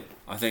Power.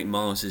 I think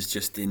Miles is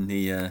just in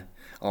the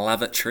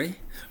lavatory,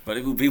 but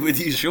it will be with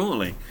you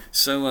shortly.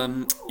 So,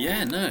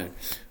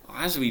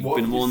 as we've What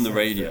been did you on the say,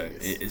 radio,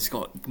 Fergus? it's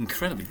got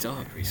incredibly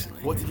dark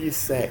recently. What did you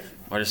say?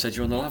 I just said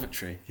you're on the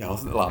lavatory. Yeah, I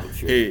was in the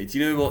lavatory. Hey, do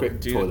you know what? Quick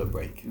do you toilet know,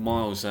 break.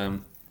 Miles,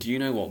 do you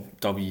know what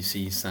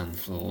WC stands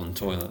for on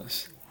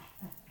toilets?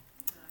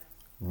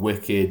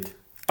 Wicked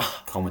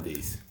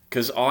comedies.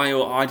 Because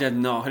I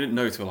didn't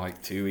know till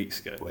like 2 weeks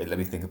ago. Wait, let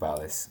me think about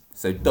this.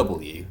 So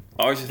W.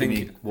 I was just Give me-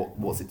 thinking,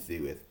 what's it to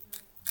do with?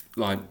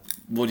 like,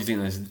 what do you think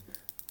there's?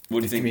 What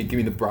do you think? Give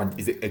me the brand.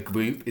 Is it a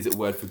group? Is it a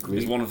word for group?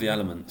 It's one of the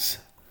elements.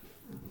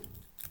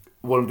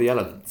 One of the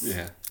elements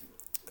Yeah.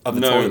 of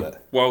the No.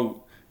 toilet.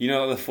 Well, you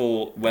know the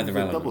four weather Is it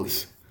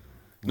elements.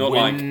 W? Not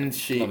Wind, like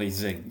sheet. bloody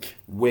zinc.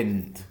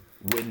 Wind.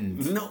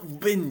 Not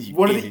wind. You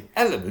One of the idiot.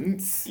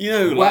 elements. You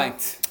know, like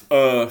Wet.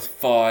 earth,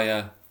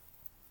 fire.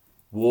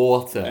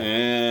 Water.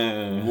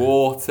 Yeah.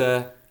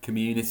 Water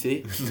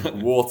community.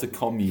 Water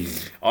commune.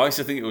 I used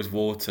to think it was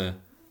water.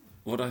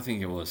 What do I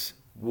think it was?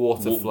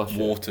 Water flusher.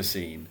 Water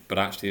scene, but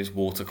actually it's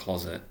water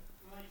closet.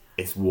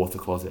 It's water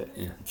closet.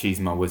 Yeah. Cheese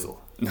my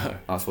whistle. No.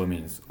 That's what it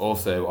means.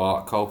 Also,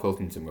 Carl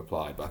Pilkington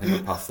replied, but I think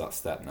we're past that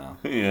step now.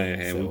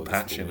 Yeah. So We'll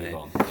patch we'll him move in.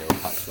 on. Yeah, we'll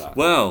patch that.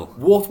 Well.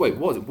 Water. Wait,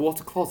 what was it?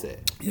 Water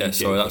closet. Yeah. You're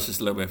Sorry, joking. that's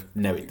just a little bit.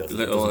 No, it doesn't.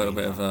 Little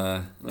bit of little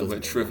bit Doesn't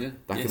of trivia.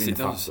 That could Yes, be it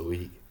the fact does. of the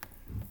week.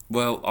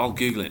 Well, I'll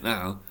Google it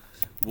now.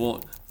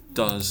 What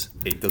does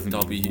It doesn't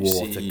mean WC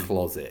water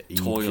closet. Are you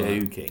toilet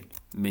joking?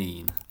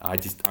 mean? I'm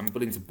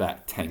willing to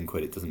bet 10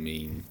 quid it doesn't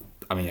mean.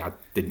 I mean, I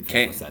didn't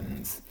Okay. finish my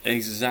sentence.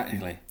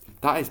 Exactly.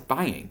 That is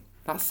banging.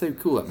 That's so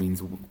cool. That means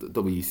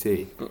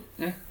WC.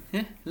 Yeah.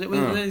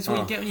 That's what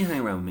you get when you hang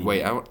around me.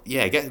 Wait,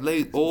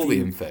 get all the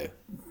info.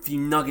 A few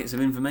nuggets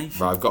of information.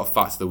 Right, I've got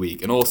facts of the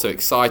week, and also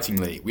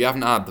excitingly, we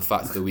haven't had the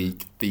facts of the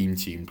week theme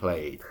tune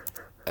played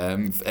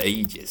for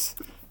ages.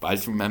 But I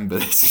just remember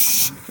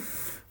this.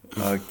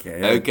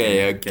 Okay.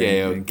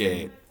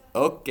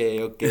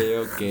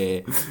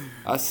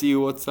 I see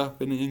what's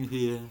happening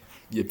here.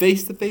 You're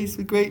face to face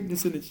with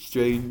greatness, and it's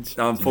strange.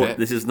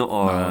 This is not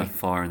our No.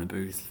 fire in the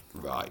booth.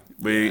 Right.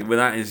 Well,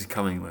 that is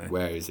coming though.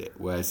 Where is it?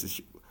 Where's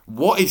the?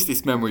 What is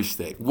this memory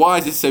stick? Why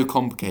is it so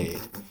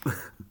complicated?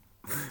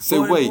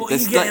 So What are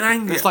you getting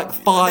angry there's at? like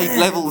 5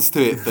 levels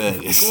to it,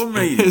 Fergus. Go on,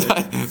 radio. It's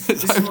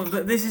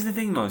like- This is the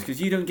thing, Miles,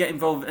 because you don't get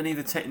involved in any of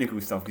the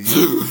technical stuff. Because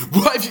you're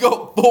What have you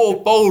got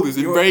 4 boulders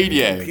in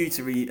radio?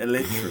 computery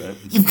illiterate.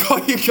 You've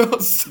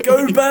got so Go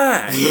many-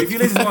 back. If you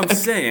listen to what I'm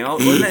saying,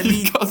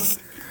 You've got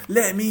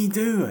let me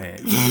do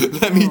it.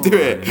 Let me do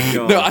it. my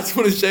God. No, I just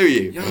want to show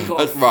you. haven't got-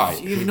 That's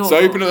right. you've not So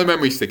got- open up the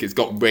memory stick. It's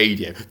got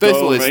radio. First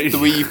of all, on, there's radio.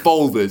 3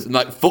 folders and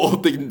like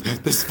 4 things.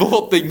 There's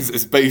 4 things that are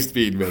supposed to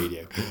be in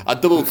radio. I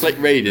double click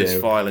radio.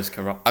 This file is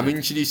corrupt. I'm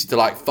introduced you to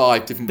like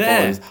 5 different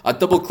There. folders. I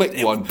double click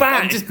one.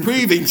 Bang. I'm just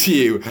proving to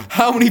you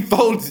how many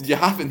folders did you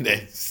have in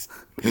this.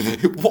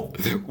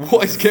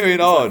 What is going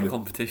on?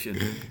 Competition.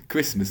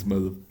 Christmas.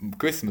 Go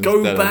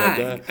da, da, da, back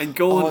da. and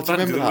go on Oh, do you back to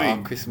remember the that? Our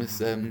week.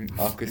 Christmas. Our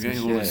You're Christmas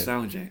getting all show.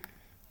 nostalgic.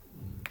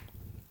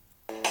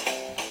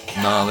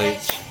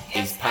 Knowledge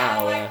is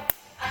power.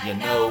 You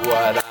know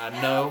what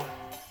I know.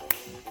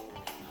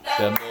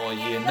 The more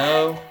you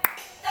know,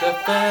 the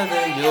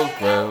further you'll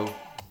grow.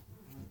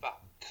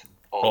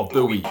 Of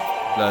the week.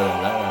 La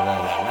la la la la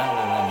la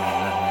la la la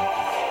la.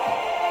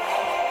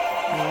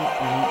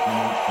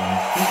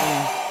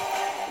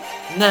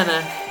 Na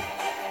na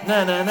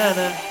na na na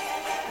na.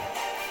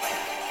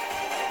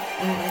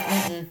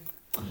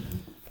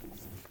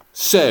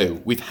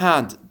 So we've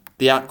had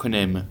the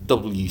acronym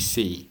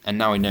WC, and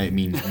now we know it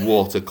means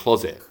water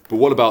closet. But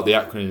what about the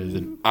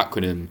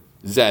acronym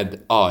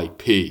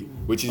ZIP,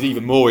 which is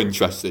even more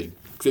interesting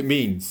because it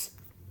means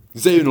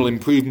Zonal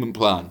Improvement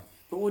Plan,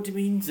 But what do you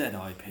mean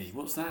ZIP?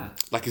 What's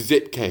that? like a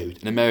zip code,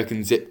 an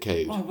American zip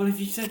code. Oh, well, if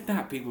you said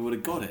that, people would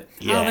have got it.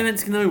 Yeah. How are they meant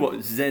to know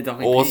what ZIP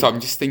Also, I'm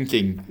just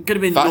thinking, Could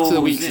have been Facts of the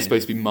normal Week is zip.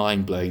 supposed to be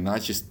mind blowing.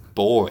 That's just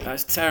boring.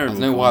 That's terrible. I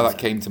don't know why that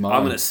concept. came to mind.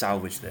 I'm going to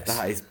salvage this.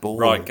 That is boring.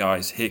 Right,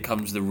 guys, here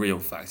comes the real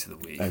fact of the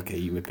week. Okay,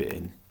 you whip it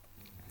in.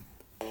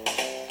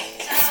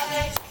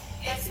 Knowledge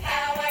is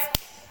power.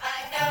 I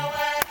know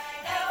what I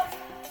know.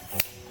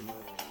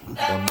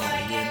 The more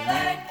you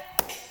learn,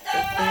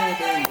 the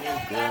further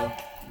you'll grow.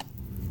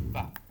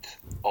 Fact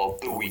of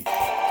the week.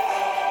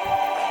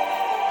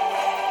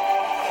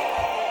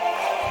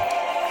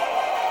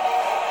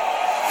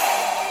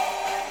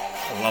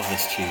 I love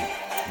this tune.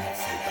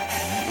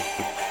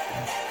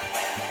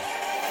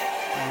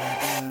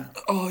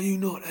 Are you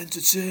not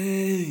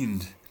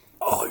entertained?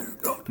 Are you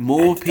not?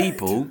 More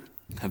people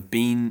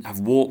have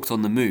walked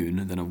on the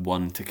moon than have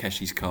won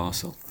Takeshi's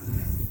Castle.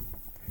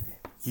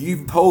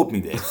 You've told me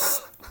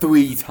this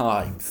 3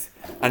 times.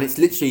 And it's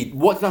literally,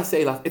 what did I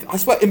say last? I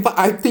swear, in fact,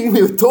 I think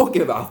we were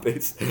talking about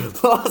this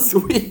last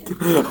week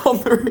on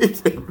the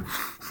radio.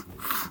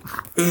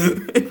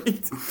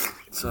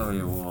 Tell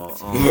you what,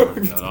 oh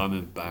my god, I'm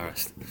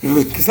embarrassed.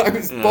 Because I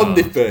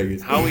responded,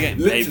 Fergus. How are we getting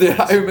paid Literally, for this?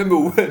 I remember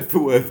word for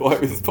word what I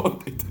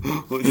responded.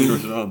 What did you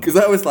respond? Because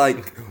I was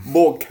like,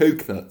 more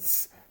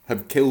coconuts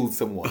have killed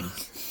someone.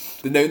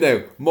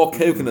 No, more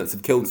coconuts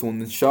have killed someone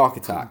than shark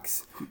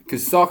attacks.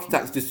 Because shark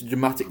attacks is just a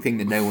dramatic thing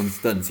that no one's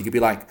done. So you could be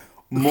like,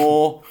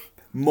 more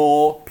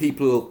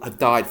people have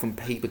died from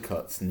paper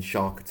cuts than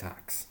shark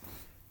attacks.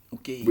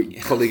 Okay. We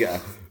probably get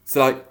it.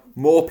 So like,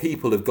 more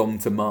people have gone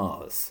to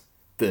Mars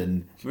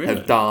than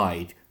have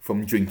died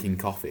from drinking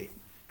coffee.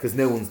 Because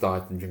no one's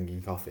died from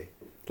drinking coffee.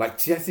 Like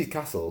Jesse's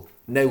Castle,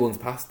 no one's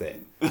passed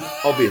it.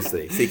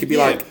 Obviously. So you could be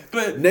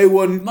but no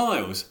one...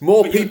 Miles.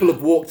 More people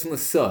have walked on the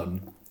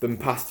sun than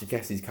past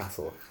Jesse's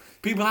Castle.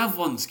 People have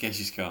won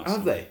Keshi's Castle.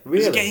 Have they?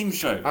 Really? It's a game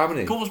show. How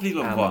many? Of course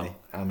people have How won. many?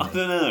 How I many?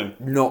 don't know.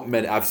 Not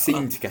many. I've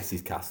seen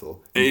Jesse's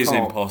Castle. It is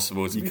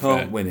impossible to You be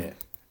can't fair. win it.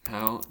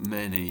 How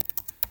many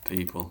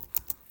people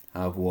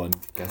Have won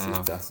Jesse's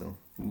Have. Castle.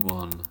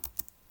 won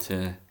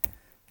to...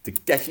 The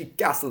Geshi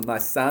Castle, my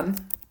son.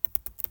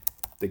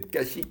 The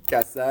Geshi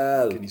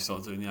Castle. Can you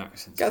start doing the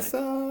accents?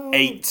 Castle.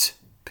 8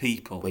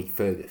 people. Wait,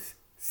 Fergus.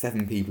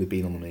 7 people have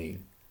been on the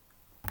moon.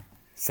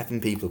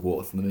 7 people have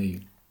walked on the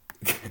moon.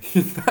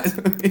 You're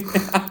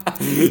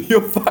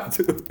back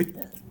to the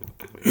moon.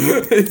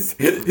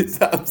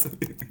 It's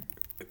absolutely...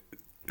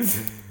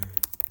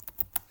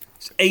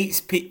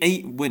 It's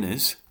 8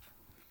 winners.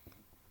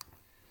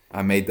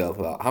 I made that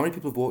up. How many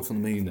people have walked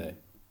on the moon, though?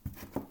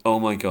 Oh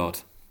my god.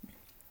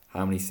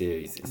 How many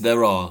series?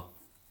 There are...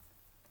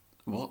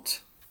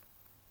 What?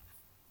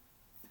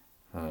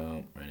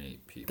 How many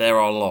people? There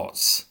are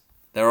lots.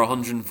 There are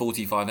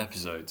 145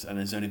 episodes, and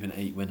there's only been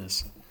 8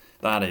 winners.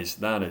 That is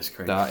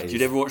crazy. That Did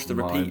you ever watch the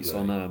repeats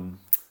mind-blowing. on,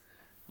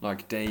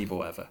 like Dave or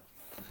whatever?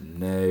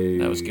 No.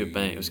 That was good,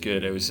 mate. It was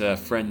good. It was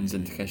Friends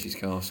and Takeshi's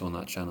Castle on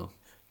that channel.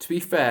 To be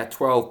fair,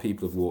 12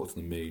 people have walked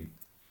on the moon.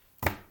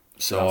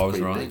 So That's I was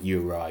pretty right. big.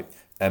 You were right.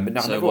 But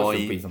no, So I never watched why-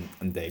 the repeats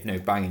on Dave. No,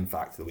 banging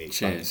fact of the week.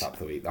 Banging Cheers. fact of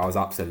the week. That was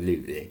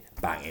absolutely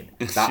banging.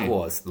 That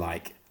was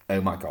like, oh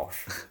my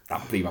gosh.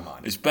 That blew my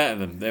mind. It's better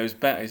than... There was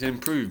better... It's an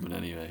improvement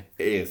anyway.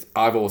 It is.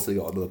 I've also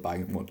got another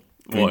banging one.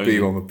 Can What you is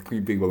boom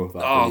one with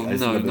that? Oh, please? I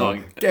just no, love no.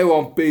 that. Go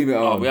on, boom it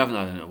on. Oh, we haven't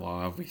had it in a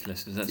while, have we,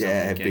 listeners? Let's Yeah,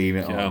 have it again. beam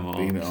it on, Come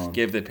beam it on.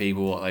 Give the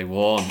people what they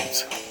want.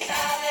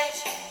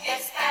 Knowledge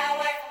is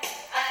power.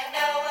 I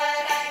know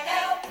what I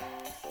know.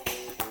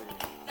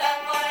 The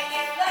more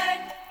you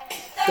learn,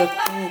 the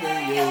farther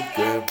you'll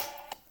go.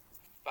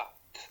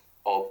 Fact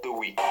of the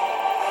week.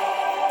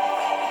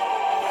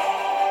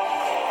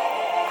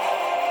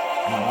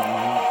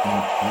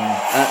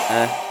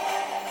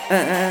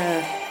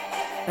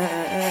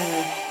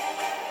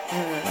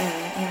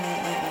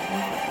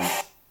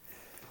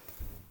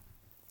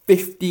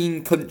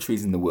 "15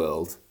 countries in the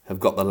world have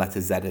got the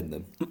letter Z in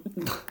them."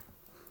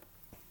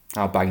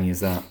 How banging is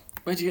that?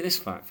 Where'd you get this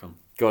fact from?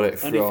 Got it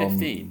from... Only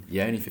 15?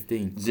 Yeah, only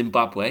 15.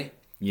 Zimbabwe.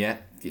 Yeah,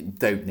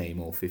 don't name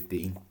all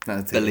 15.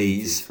 That's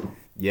Belize.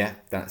 Yeah,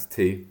 that's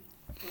 2.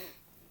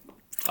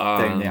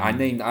 Don't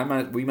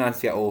name. We managed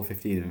to get all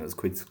 15 of them as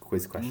quiz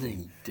No, question.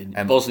 you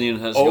didn't. Bosnia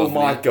and Oh Herzegovina.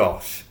 my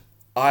gosh.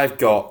 I've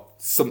got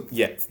some...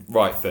 Yeah,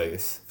 right,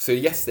 Fergus. So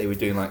yesterday we were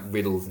doing like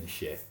riddles and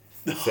shit.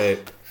 So,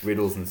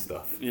 riddles and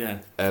stuff. Yeah.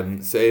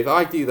 So if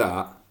I do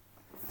that,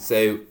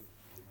 so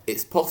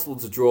it's possible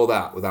to draw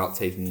that without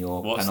taking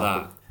your What's pen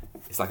off.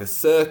 that? It's like a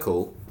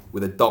circle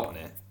with a dot on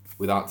it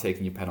without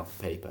taking your pen off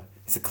the paper.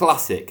 It's a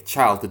classic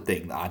childhood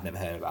thing that I'd never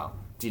heard about.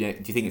 Do you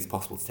think it's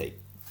possible to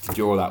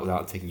draw that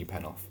without taking your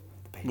pen off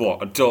the paper?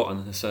 What? A dot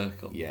and a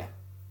circle? Yeah,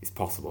 it's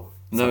possible.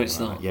 No, Something it's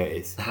like not. that. Yeah, it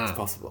is. How? It's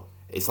possible.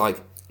 It's like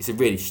it's a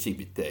really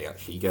stupid thing.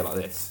 Actually, you go like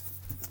this.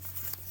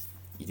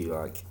 You do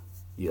like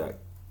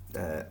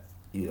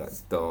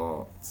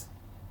dot,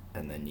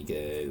 and then you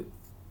go.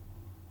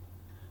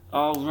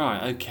 Oh,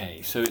 right,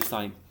 okay. So it's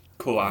like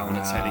caught out on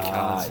a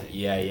technicality.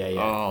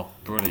 Yeah. Oh,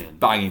 brilliant.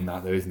 Banging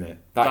that though, isn't it?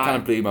 That kind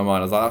of blew my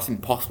mind. I was like, that's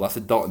impossible. That's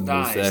a dot in the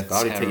middle That is circle.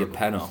 How do you take your terrible.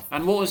 pen off?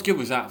 And what was good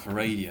was that for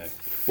radio?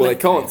 Well, they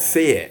can't Flipping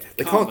see it.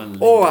 They Can't can't.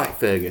 believe All right,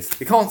 Fergus.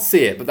 They can't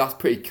see it, but that's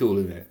pretty cool,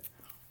 isn't it?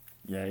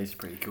 Yeah, it's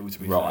pretty cool to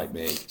be Right, fair.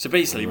 mate. So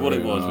basically, what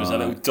it was a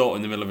little Right. dot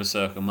in the middle of a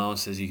circle.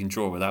 Miles says you can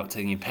draw without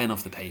taking your pen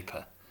off the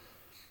paper.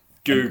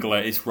 Google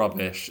it. It's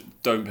rubbish.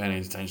 Don't pay any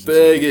attention to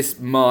it.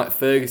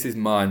 Fergus's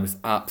mind was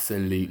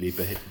absolutely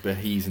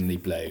beheasingly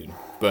blown,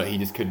 but he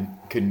just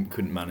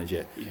couldn't manage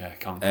it. Yeah,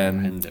 can't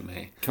comprehend it,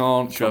 mate.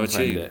 Can't Shall I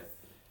comprehend achieve? it.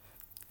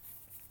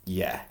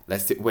 Yeah,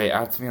 let's do. Wait, I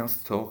have something else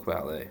to talk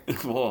about though.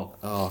 What?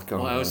 Oh, I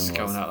can't What else is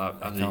remember going what out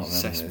that I bloody can't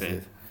remember cesspit? what it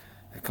is.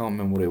 I can't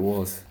remember what it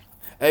was.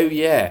 Oh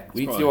yeah,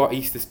 we need to do our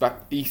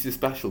Easter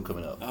special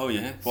coming up. Oh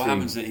yeah. What Soon.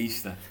 happens at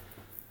Easter?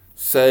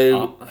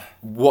 So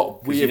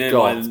what we 'Cause have you know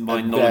got my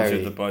a knowledge very-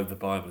 of the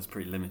Bible is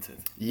pretty limited.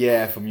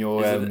 yeah from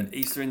your Is it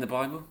Easter in the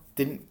Bible?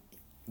 didn't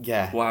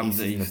yeah What happens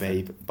Easter's at in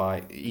Easter?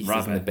 the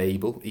Easter's in the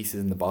Bible.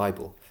 Easter's in the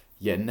Bible.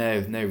 Yeah, no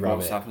What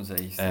rabbit. happens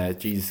at Easter?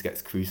 Jesus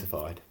gets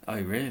crucified.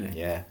 Oh really?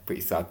 Yeah,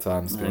 pretty sad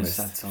times to be No, honest.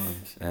 sad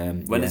times. yeah.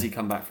 When does he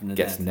come back from the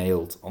Gets dead?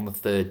 nailed on the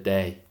 3rd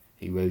day.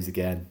 He rose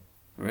again.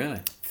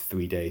 Really?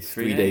 3 days.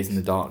 3 3 days in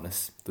days? the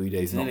darkness. 3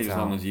 days Nearly knocked as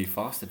long out. as you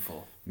fasted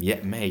for.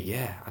 Yeah, mate.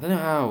 Yeah, I don't know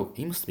how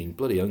he must have been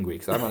bloody hungry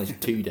because I managed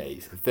 2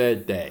 days. The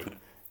 3rd day,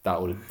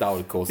 that would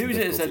have caused. Who some was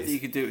it that said that difficulties. you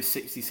could do it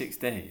 66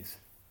 days?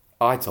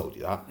 I told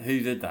you that. Who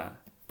did that?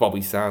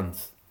 Bobby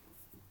Sands.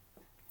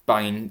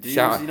 Banging. Is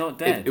Shout he not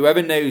dead?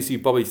 Whoever knows who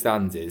Bobby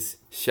Sands is,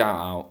 shout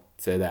out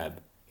to them.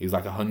 He was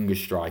like a hunger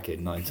striker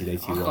in I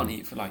 1981 can't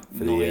eat for like,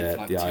 for not eat the, for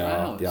like the, 2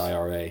 hours. the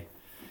IRA.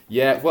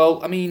 Yeah,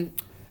 well, I mean,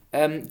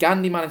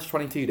 Gandhi managed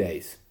 22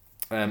 days.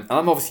 And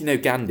I'm obviously no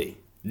Gandhi,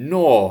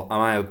 nor am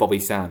I a Bobby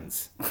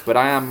Sands, but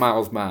I am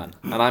Miles Mann,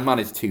 and I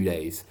managed 2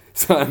 days.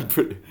 So I'm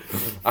pretty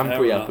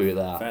Fair enough. happy with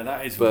that. Fair,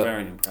 that is But-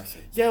 very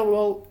impressive. Yeah,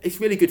 well, it's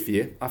really good for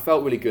you. I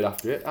felt really good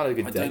after it. I had a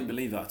good I day. don't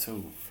believe that at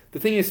all. The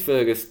thing is,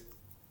 Fergus,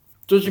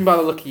 judging by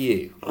the look of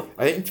you,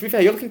 I think, to be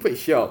fair, you're looking pretty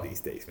sharp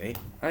these days, mate.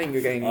 I think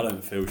you're getting... I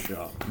don't feel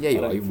sharp. Yeah, you I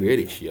are. don't You're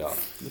really sharp.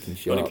 Looking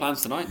Got any sharp.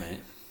 plans tonight, mate?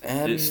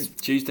 Um, It's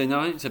Tuesday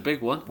night. It's a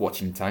big one.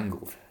 watching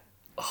Tangled.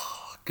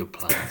 Good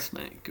plans,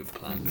 mate. Good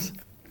plans.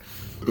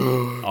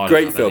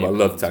 Great film. I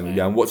love Tangled.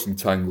 Yeah, I'm watching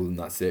Tangled and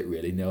that's it,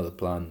 really. No other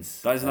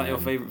plans. Isn't that your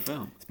favourite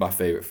film? It's my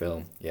favourite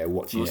film. Yeah,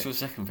 watching What's it. your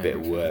second Bit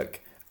favourite of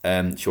work.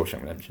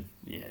 Shawshank Redemption.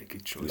 Yeah,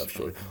 good choice. Love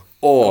mate. Shawshank.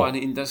 Or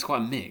That's quite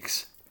a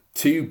mix.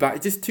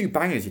 just two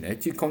bangers, you know,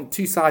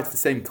 two sides of the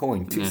same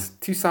coin,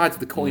 two sides of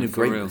the coin of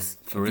For real. greatness.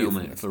 For real,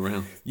 mate. Beautifulness. For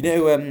real. You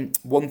know,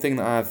 one thing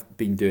that I've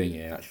been doing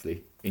here,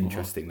 actually,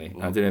 interestingly,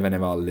 I don't know if any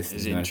of our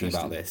listeners Is it know anything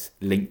about this.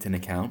 LinkedIn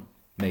account.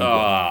 Maybe.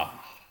 Ah,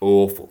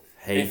 Awful.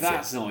 Hate if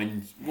that's it. not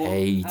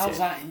Hate how's it.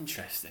 that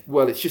interesting?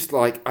 Well, it's just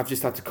like I've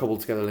just had to cobble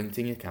together a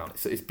LinkedIn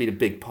account. It's been a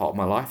big part of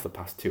my life for the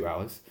past 2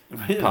 hours,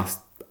 Really? past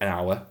an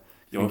hour.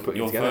 Your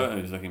putting it together.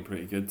 photo's looking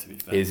pretty good, to be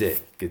fair. Is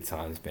it? Good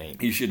times, mate.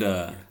 You should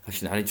I need to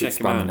check him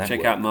expand the out. Check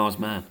network. out Miles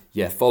Mann.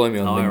 Yeah, follow me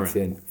on Iron.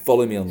 LinkedIn.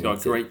 Follow me on He's LinkedIn.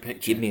 got a great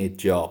picture. Give me a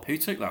job. Who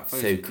took that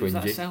photo? So Was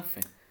that a cringy.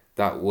 selfie?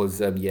 That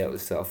was yeah, it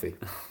was a selfie.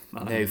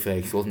 No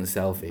face, it wasn't a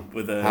selfie.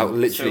 With a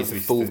Literally,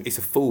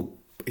 selfie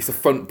it's a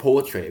front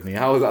portrait of me.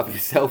 How would that be a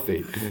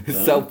selfie? A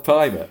self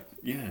timer.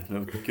 Yeah, they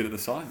were good at the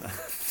side there.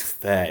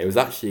 There, it was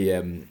actually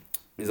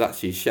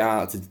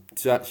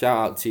shout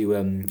out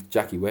to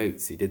Jackie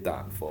Woats. He did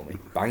that for me,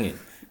 banging.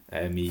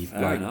 He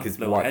Fair like enough. his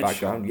Little white headshot.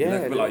 background. You Yeah,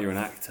 look a bit like you're an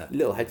actor.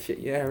 little head shit.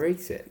 Yeah, I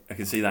rate it. I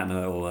can see that in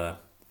a little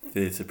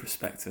theatre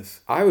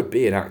prospectus. I would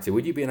be an actor.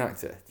 Would you be an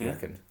actor? Do you Yeah.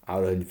 reckon? I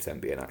would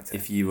 100% be an actor.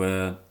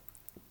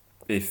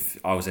 If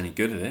I was any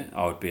good at it,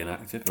 I would be an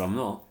actor, but I'm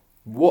not.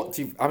 What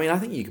do you? I mean, I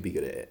think you could be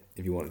good at it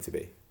if you wanted to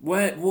be.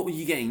 What were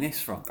you getting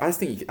this from? I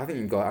think you've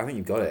got it. I think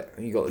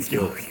you got the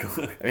skill.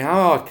 I mean, how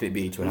hard can it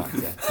be to an actor?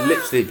 It's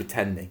literally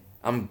pretending.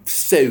 I'm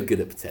so good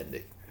at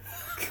pretending.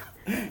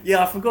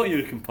 Yeah, I forgot you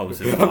were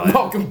compulsive. I'm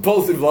not a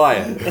compulsive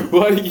liar.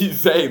 Why are you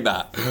saying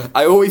that?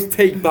 I always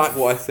take back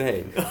what I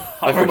say.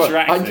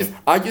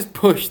 I just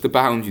push the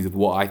boundaries of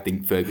what I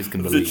think Fergus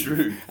can believe.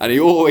 truth. And he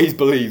always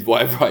believes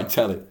whatever I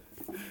tell him.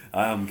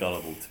 I am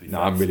gullible, to be fair.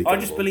 No, I'm really gullible.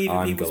 I just believe in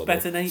I'm people's gullible.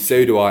 better nature.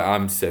 So do I.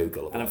 I'm so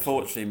gullible. And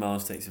unfortunately,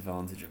 Miles takes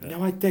advantage of it.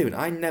 No, I don't.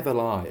 I never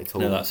lie at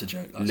all. No, that's a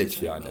joke. That's a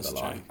Literally, joke. I never That's a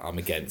lie. joke. I'm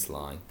against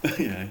lying.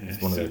 Yeah.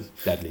 It's one of the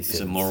deadly It's sins.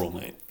 a moral,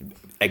 mate.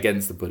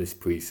 Against the Buddhist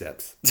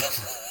precepts.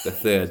 The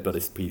third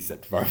Buddhist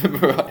precept, if I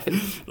remember right.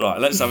 Right,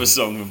 let's have a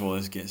song before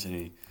this gets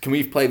any. Can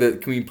we play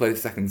the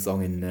second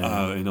song in?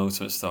 In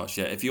Ultimate Starch,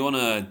 yeah. If you want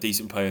a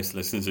decent playlist to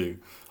listen to,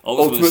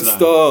 Ultimate Starch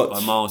Starch. by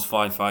Miles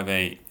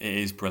 558. It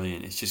is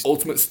brilliant. It's just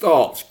Ultimate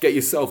Starch. Get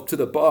yourself to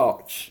the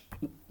barch.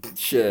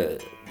 Sure.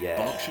 Yeah.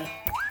 Berkshire.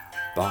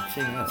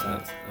 Berkshire.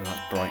 Yeah.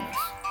 That brightness.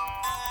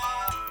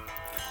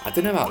 I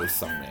don't know about this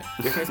song though. Do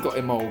you reckon it's got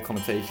immoral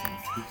connotations?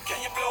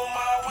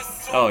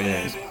 Oh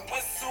yeah.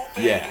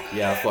 Yeah.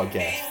 That's what I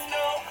guessed.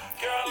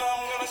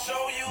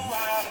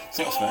 It's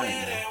not swearing.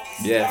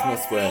 Yeah, it's not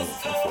swearing.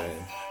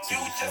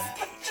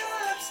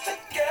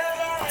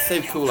 That's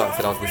so cool that I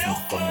said I was listening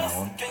to From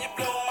Now On.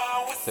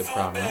 So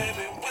proud of that.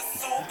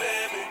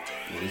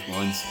 It is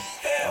mindset.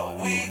 Oh,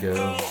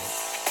 Girl.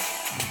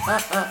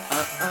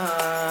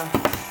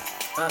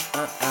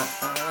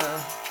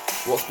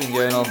 What's been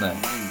going on then?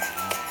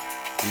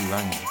 Who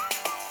rang me?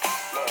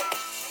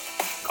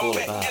 Call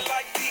it back.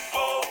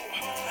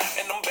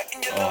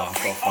 I've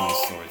got a funny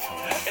story to tell.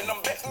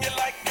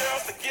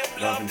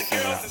 I've been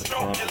sitting at the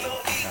club.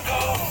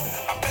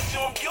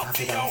 Has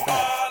he done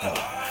that? No.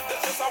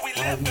 Why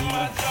have you done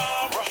that? That's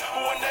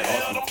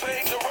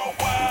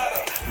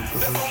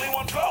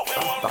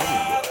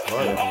banging.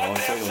 Right. I'll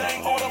tell you that.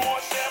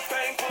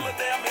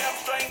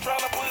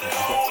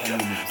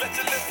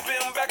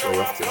 Where are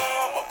you off to?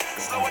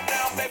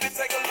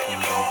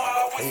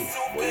 Hey,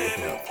 what are you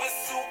looking at?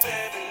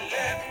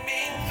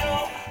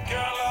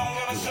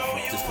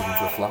 Just looking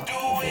for a flat?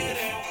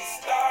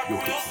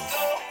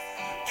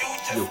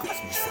 Your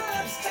kitchen's sick,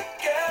 mate.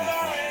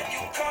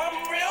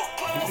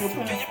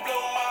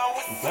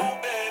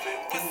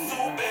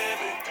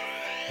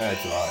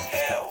 July, just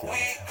kept you on.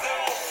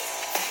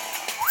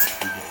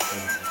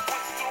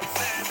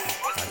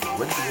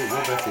 When did your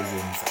birthday is in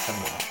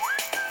September?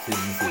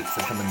 Season 6,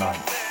 September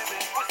 9th.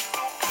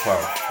 12.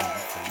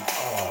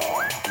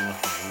 Oh. It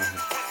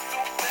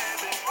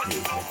was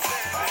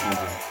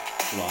mid-September.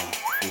 July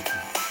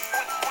 14th.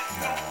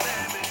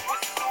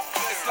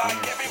 It's like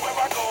everywhere I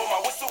go, my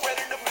whistle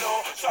ready to blow.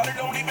 Shawty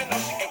don't even know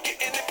she can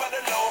get in it for the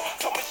low.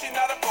 Told me she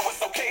not a pro,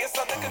 it's okay, it's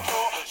under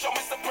control. Show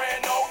me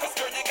soprano, cause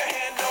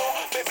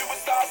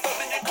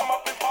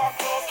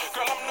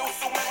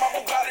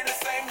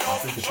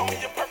Show me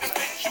your perfect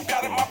bitch, you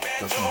got in my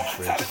bedroom.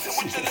 Talented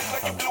with your lips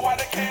like you blew out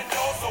a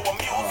candle. So I'm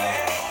using.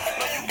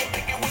 Know you can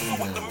make it whistle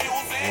with the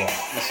music.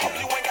 Hope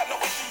you ain't got no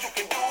issue, you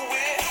can do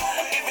it.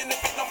 Even if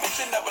it's no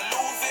mission, never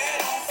lose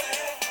it.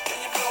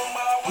 Can you blow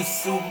my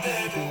whistle,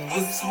 baby,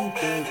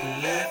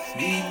 let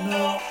me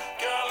know.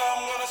 Girl,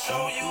 I'm gonna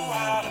show you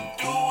how to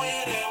do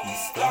it, and we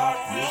start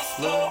real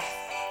slow.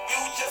 You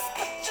just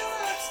put your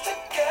lips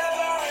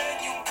together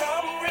and you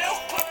come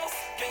real close.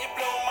 Can you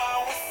blow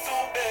my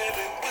whistle,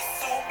 baby,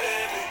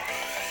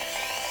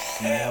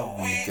 There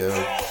we go.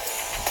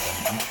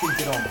 I'm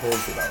thinking on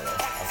pause about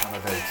that. I sound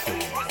like very chill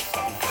and what's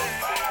that thing.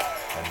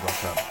 And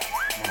rock up.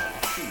 Yeah,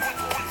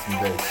 it's been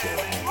very chill.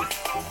 Maybe it's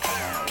been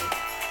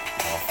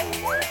halfway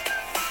there.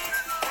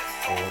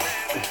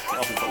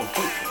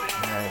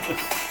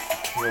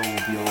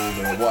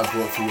 What I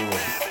brought to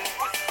yours.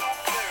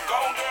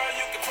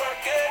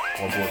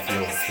 What I brought to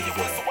yours to the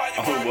dessert.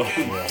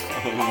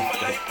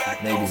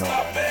 Maybe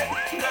not that.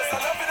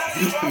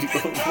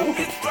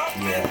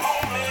 Yeah.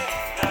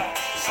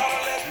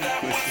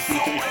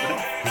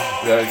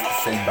 Yeah, it's the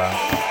same band.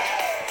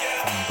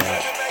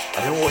 I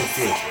don't know what it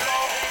did.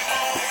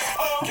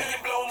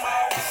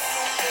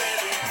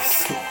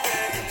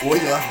 What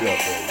are you laughing at,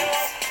 baby?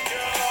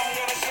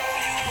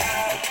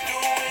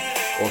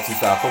 Or to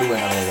start, I probably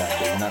went on that,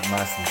 but you're not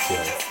nice and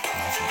chill.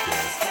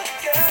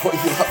 What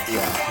are you laughing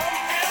at?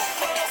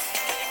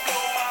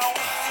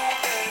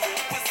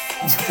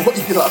 What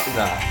are you laughing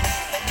at?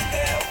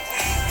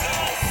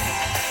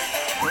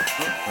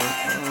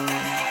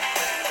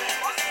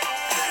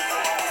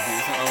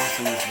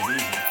 No, it's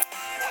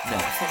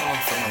not the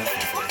last time I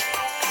listened to it.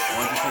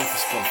 Why do you pay for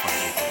Spotify?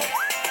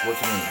 What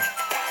do you mean?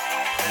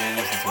 I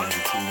only listen to it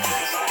every 2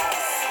 days.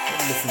 I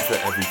don't listen to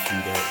it every 2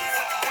 days.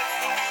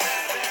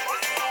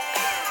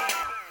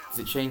 Does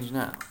it change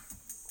now?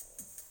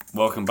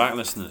 Welcome back,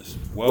 listeners.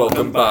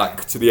 Welcome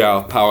back to the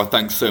Hour of Power.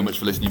 Thanks so much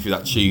for listening to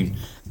that tune.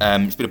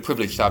 It's been a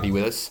privilege to have you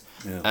with us.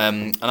 Yeah.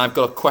 And I've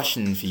got a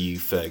question for you,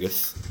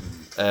 Fergus.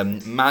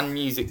 Man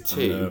Music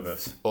 2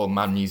 or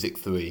Man Music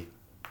 3?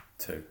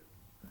 2.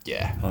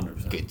 Yeah,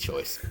 100%. Good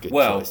choice. Good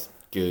Well, choice.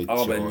 Good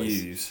I'll choice. bet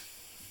news.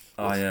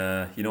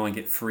 I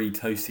get free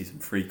toasties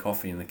and free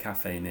coffee in the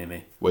cafe near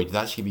me. Wait, did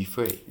that actually be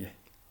free? Yeah.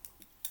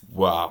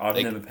 Wow. I've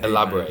never paid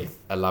Elaborate.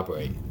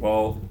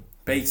 Well,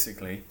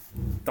 basically,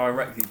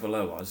 directly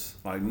below us,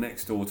 like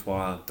next door to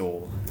our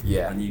door,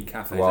 Yeah. a new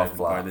cafe is To our opened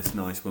by flat. this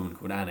nice woman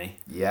called Annie,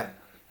 Yeah.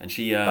 and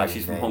she's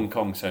from name. Hong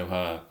Kong, so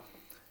her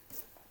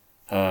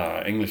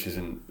English is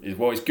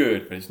it's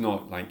good, but it's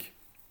not like,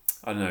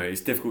 I don't know,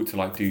 it's difficult to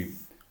like do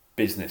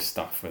business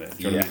stuff with it.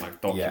 Do you know what I mean?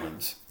 Like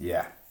documents.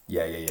 Yeah.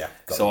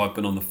 So I've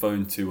been on the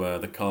phone to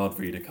the card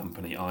reader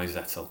company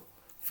iZettle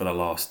for the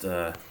last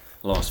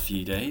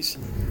few days.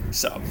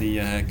 Set up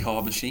the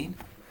card machine.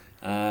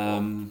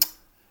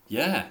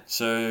 Yeah.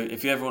 So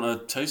if you ever want a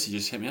toasty,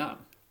 just hit me up.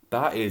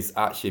 That is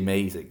actually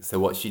amazing. So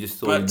what, she just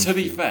saw you But in to the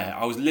be queue? fair,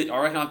 I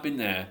reckon I've been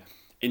there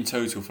in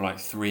total for like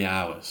 3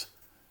 hours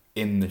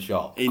In the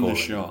shop. in the calling.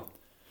 shop.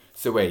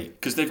 So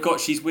wait.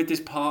 Because she's with this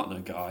partner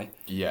guy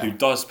Yeah. who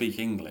does speak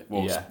English.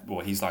 Well, Yeah.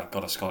 He's like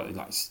got a Scottish,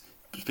 like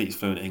speaks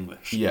fluent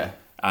English. Yeah.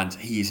 And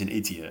he is an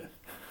idiot.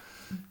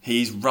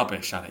 He's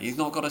rubbish at it. He's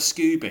not got a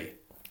Scooby.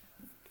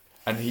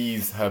 And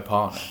he's her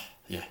partner.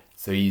 Yeah.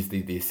 So he's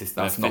the assistant.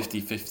 They're That's not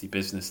 50-50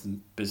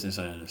 business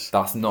owners.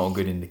 That's not a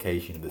good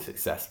indication of the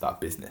success of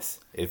that business.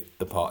 If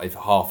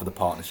half of the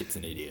partnership's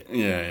an idiot.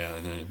 Yeah,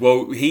 I know.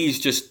 Well,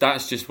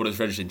 that's just what it's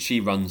registered. She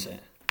runs it.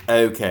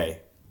 Okay,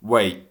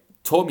 wait.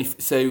 Talk me.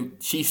 So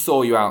she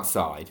saw you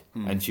outside,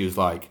 Hmm. and she was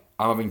like,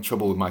 "I'm having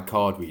trouble with my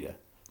card reader.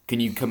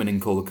 Can you come in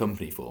and call the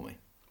company for me?"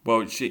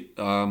 Well, she's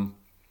got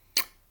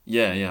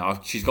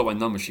my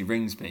number. She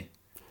rings me.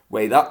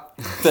 Wait,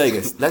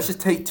 Fergus. Let's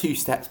just take 2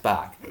 steps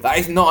back. That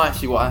is not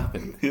actually what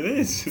happened. It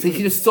is. So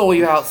she just saw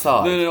you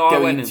outside, No, I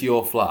going went into in.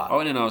 your flat. I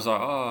went in. I was like,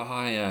 "Oh,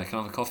 hi. Can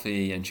I have a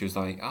coffee?" And she was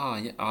like, "Oh,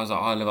 yeah." I was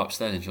like, "I live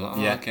upstairs." And she was like,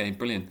 "Oh, Yeah. okay,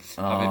 brilliant.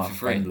 I'll have it for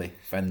free."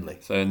 Friendly.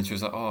 So then she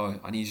was like, "Oh,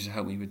 I need you to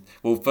help me with."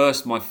 Well,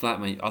 first my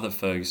flatmate, other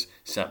Fergs,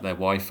 set up their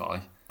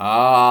Wi-Fi,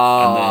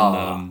 and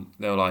then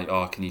they were like,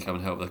 "Oh, can you come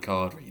and help with the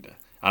card reader?"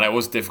 And it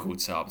was difficult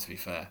to set up, to be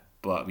fair,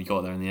 but we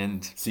got there in the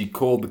end. So you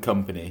called the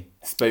company,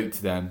 spoke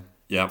to them.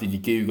 Yeah. Did you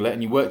Google it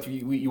and you worked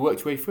your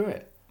way through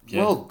it?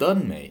 Yeah. Well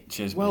done, mate.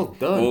 Cheers. Well mate.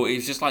 done. Well,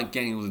 it's just like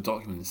getting all the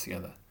documents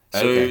together.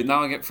 So Okay.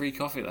 now I get free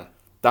coffee there.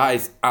 That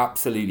is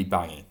absolutely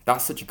banging.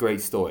 That's such a great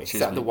story.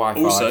 Cheers, Set up the mate.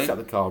 Wi-Fi, Also- set up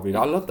the card reader.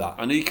 I love that.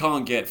 I know you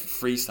can't get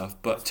free stuff,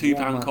 but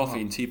 £2 Wow.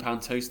 coffee and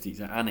 £2 toasties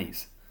at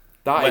Annie's.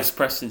 That West is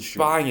Preston Street.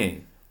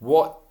 banging.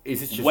 What is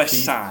this? Just West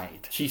cheese,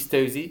 Side. cheese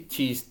toasty.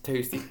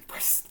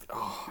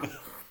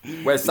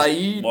 West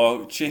Side.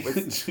 Well,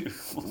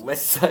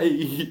 West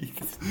Side.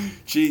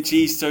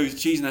 cheese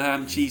toast, cheese and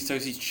ham, cheese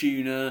toasties,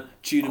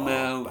 tuna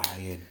melt,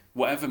 Banging.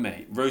 whatever,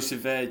 mate. Roasted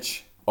veg.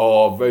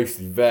 Oh,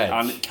 roasted veg.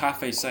 And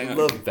cafe saying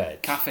Love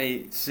veg.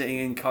 Cafe sitting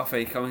in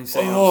cafe coming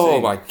saying Oh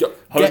my god!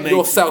 Get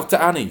yourself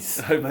to Annie's.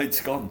 homemade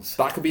scones.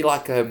 That could be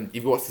like if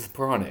you watch The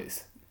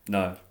Sopranos.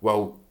 No.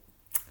 Well,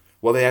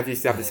 Well,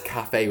 used to have this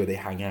cafe where they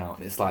hang out,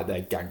 and it's like their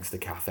gangster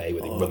cafe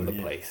where they run the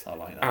place. I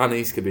like that.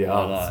 Annie's could be I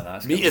ours. like that.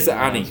 That's Meet gonna us be at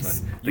nice,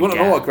 Annie's. man. You The want an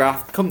gang.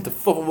 autograph? Come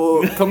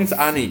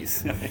to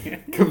Annie's.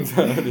 Come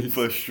to Annie's.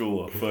 For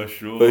sure. For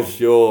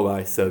sure,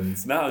 my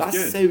sons. No, it's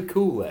That's good. so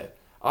cool, though.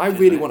 I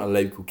really want a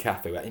local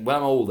cafe. When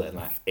I'm older and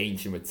like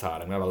ancient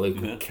retired, I'm gonna have a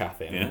local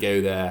cafe. I'm gonna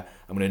go there.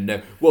 I'm gonna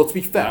know. Well, to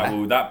be fair,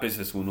 That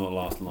business will not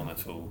last long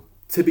at all.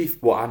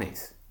 what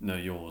Annie's? No,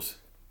 yours.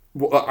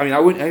 Well, I mean, I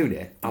wouldn't own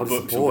it. The I'll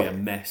books will support be a it.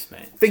 mess,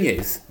 mate. Thing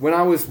is, when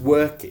I was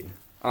working,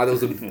 there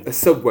was a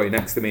Subway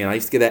next to me, and I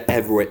used to get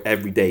there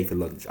every day for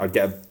lunch. I'd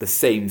get the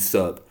same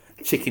sub,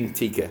 chicken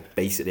tikka,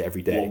 basically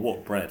every day.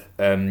 What bread?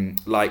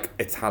 Like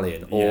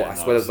Italian, or Yeah, I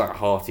swear nice. there's like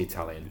hearty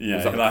Italian. Yeah, It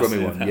was like that's a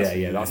crummy it, one. that's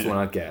Yeah, it, that's the yeah. one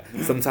I'd get.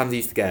 Sometimes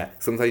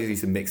I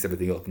used to mix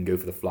everything up and go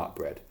for the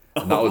flatbread,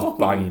 and that was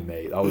banging,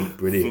 mate. That was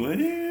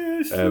brilliant.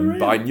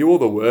 But I knew all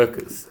the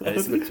workers.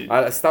 Did you?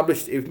 I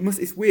established.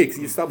 It's weird because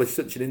you established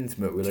such an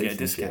intimate Did you get a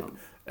relationship.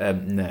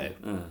 discount? No.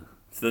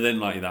 So they didn't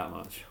like you that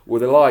much. Well,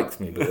 they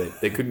liked me,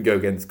 but they couldn't go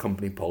against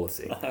company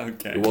policy.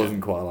 Okay. It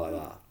wasn't quite like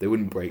that. They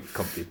wouldn't break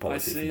company I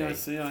policy. see,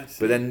 for me. I see.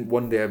 But then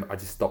one day I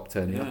just stopped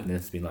turning up, Yeah. and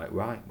it's been like,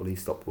 right, well, he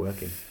stopped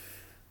working.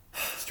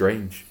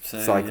 Strange. So,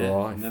 Cycle yeah, of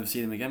life. never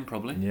see them again,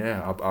 probably.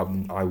 Yeah,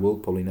 I will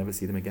probably never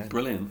see them again.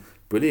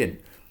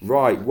 Brilliant.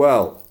 Right,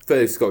 well,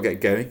 first got to get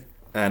going,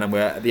 and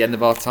we're at the end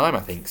of our time, I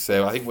think.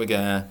 So I think we're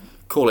gonna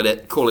call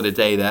it a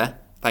day there.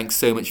 Thanks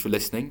so much for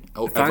listening.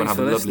 Hope everyone have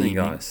a lovely evening.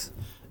 guys.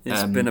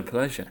 It's been a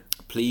pleasure.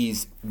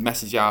 Please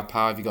message our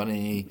pal if you got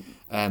any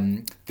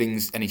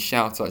things, any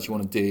shout outs you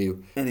want to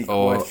do, Any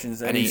or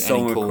questions, any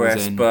song calls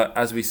requests, in. but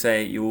as we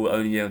say, you will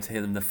only be able to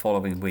hear them the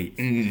following week.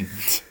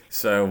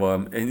 So,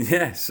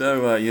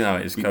 you know,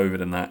 it's COVID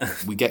and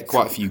that. We get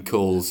quite a few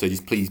calls, so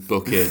just please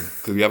book in,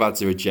 because we have had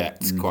to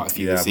reject quite a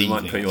few Yeah, this we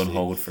evening. might put you on actually.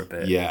 hold for a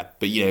bit. Yeah,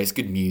 but it's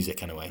good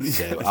music anyway,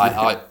 so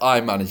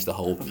I manage the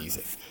whole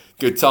music.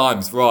 Good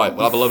times, right,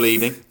 well have a lovely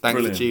evening. Thanks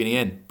Brilliant. for tuning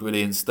in.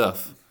 Brilliant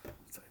stuff.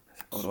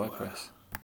 What do I press?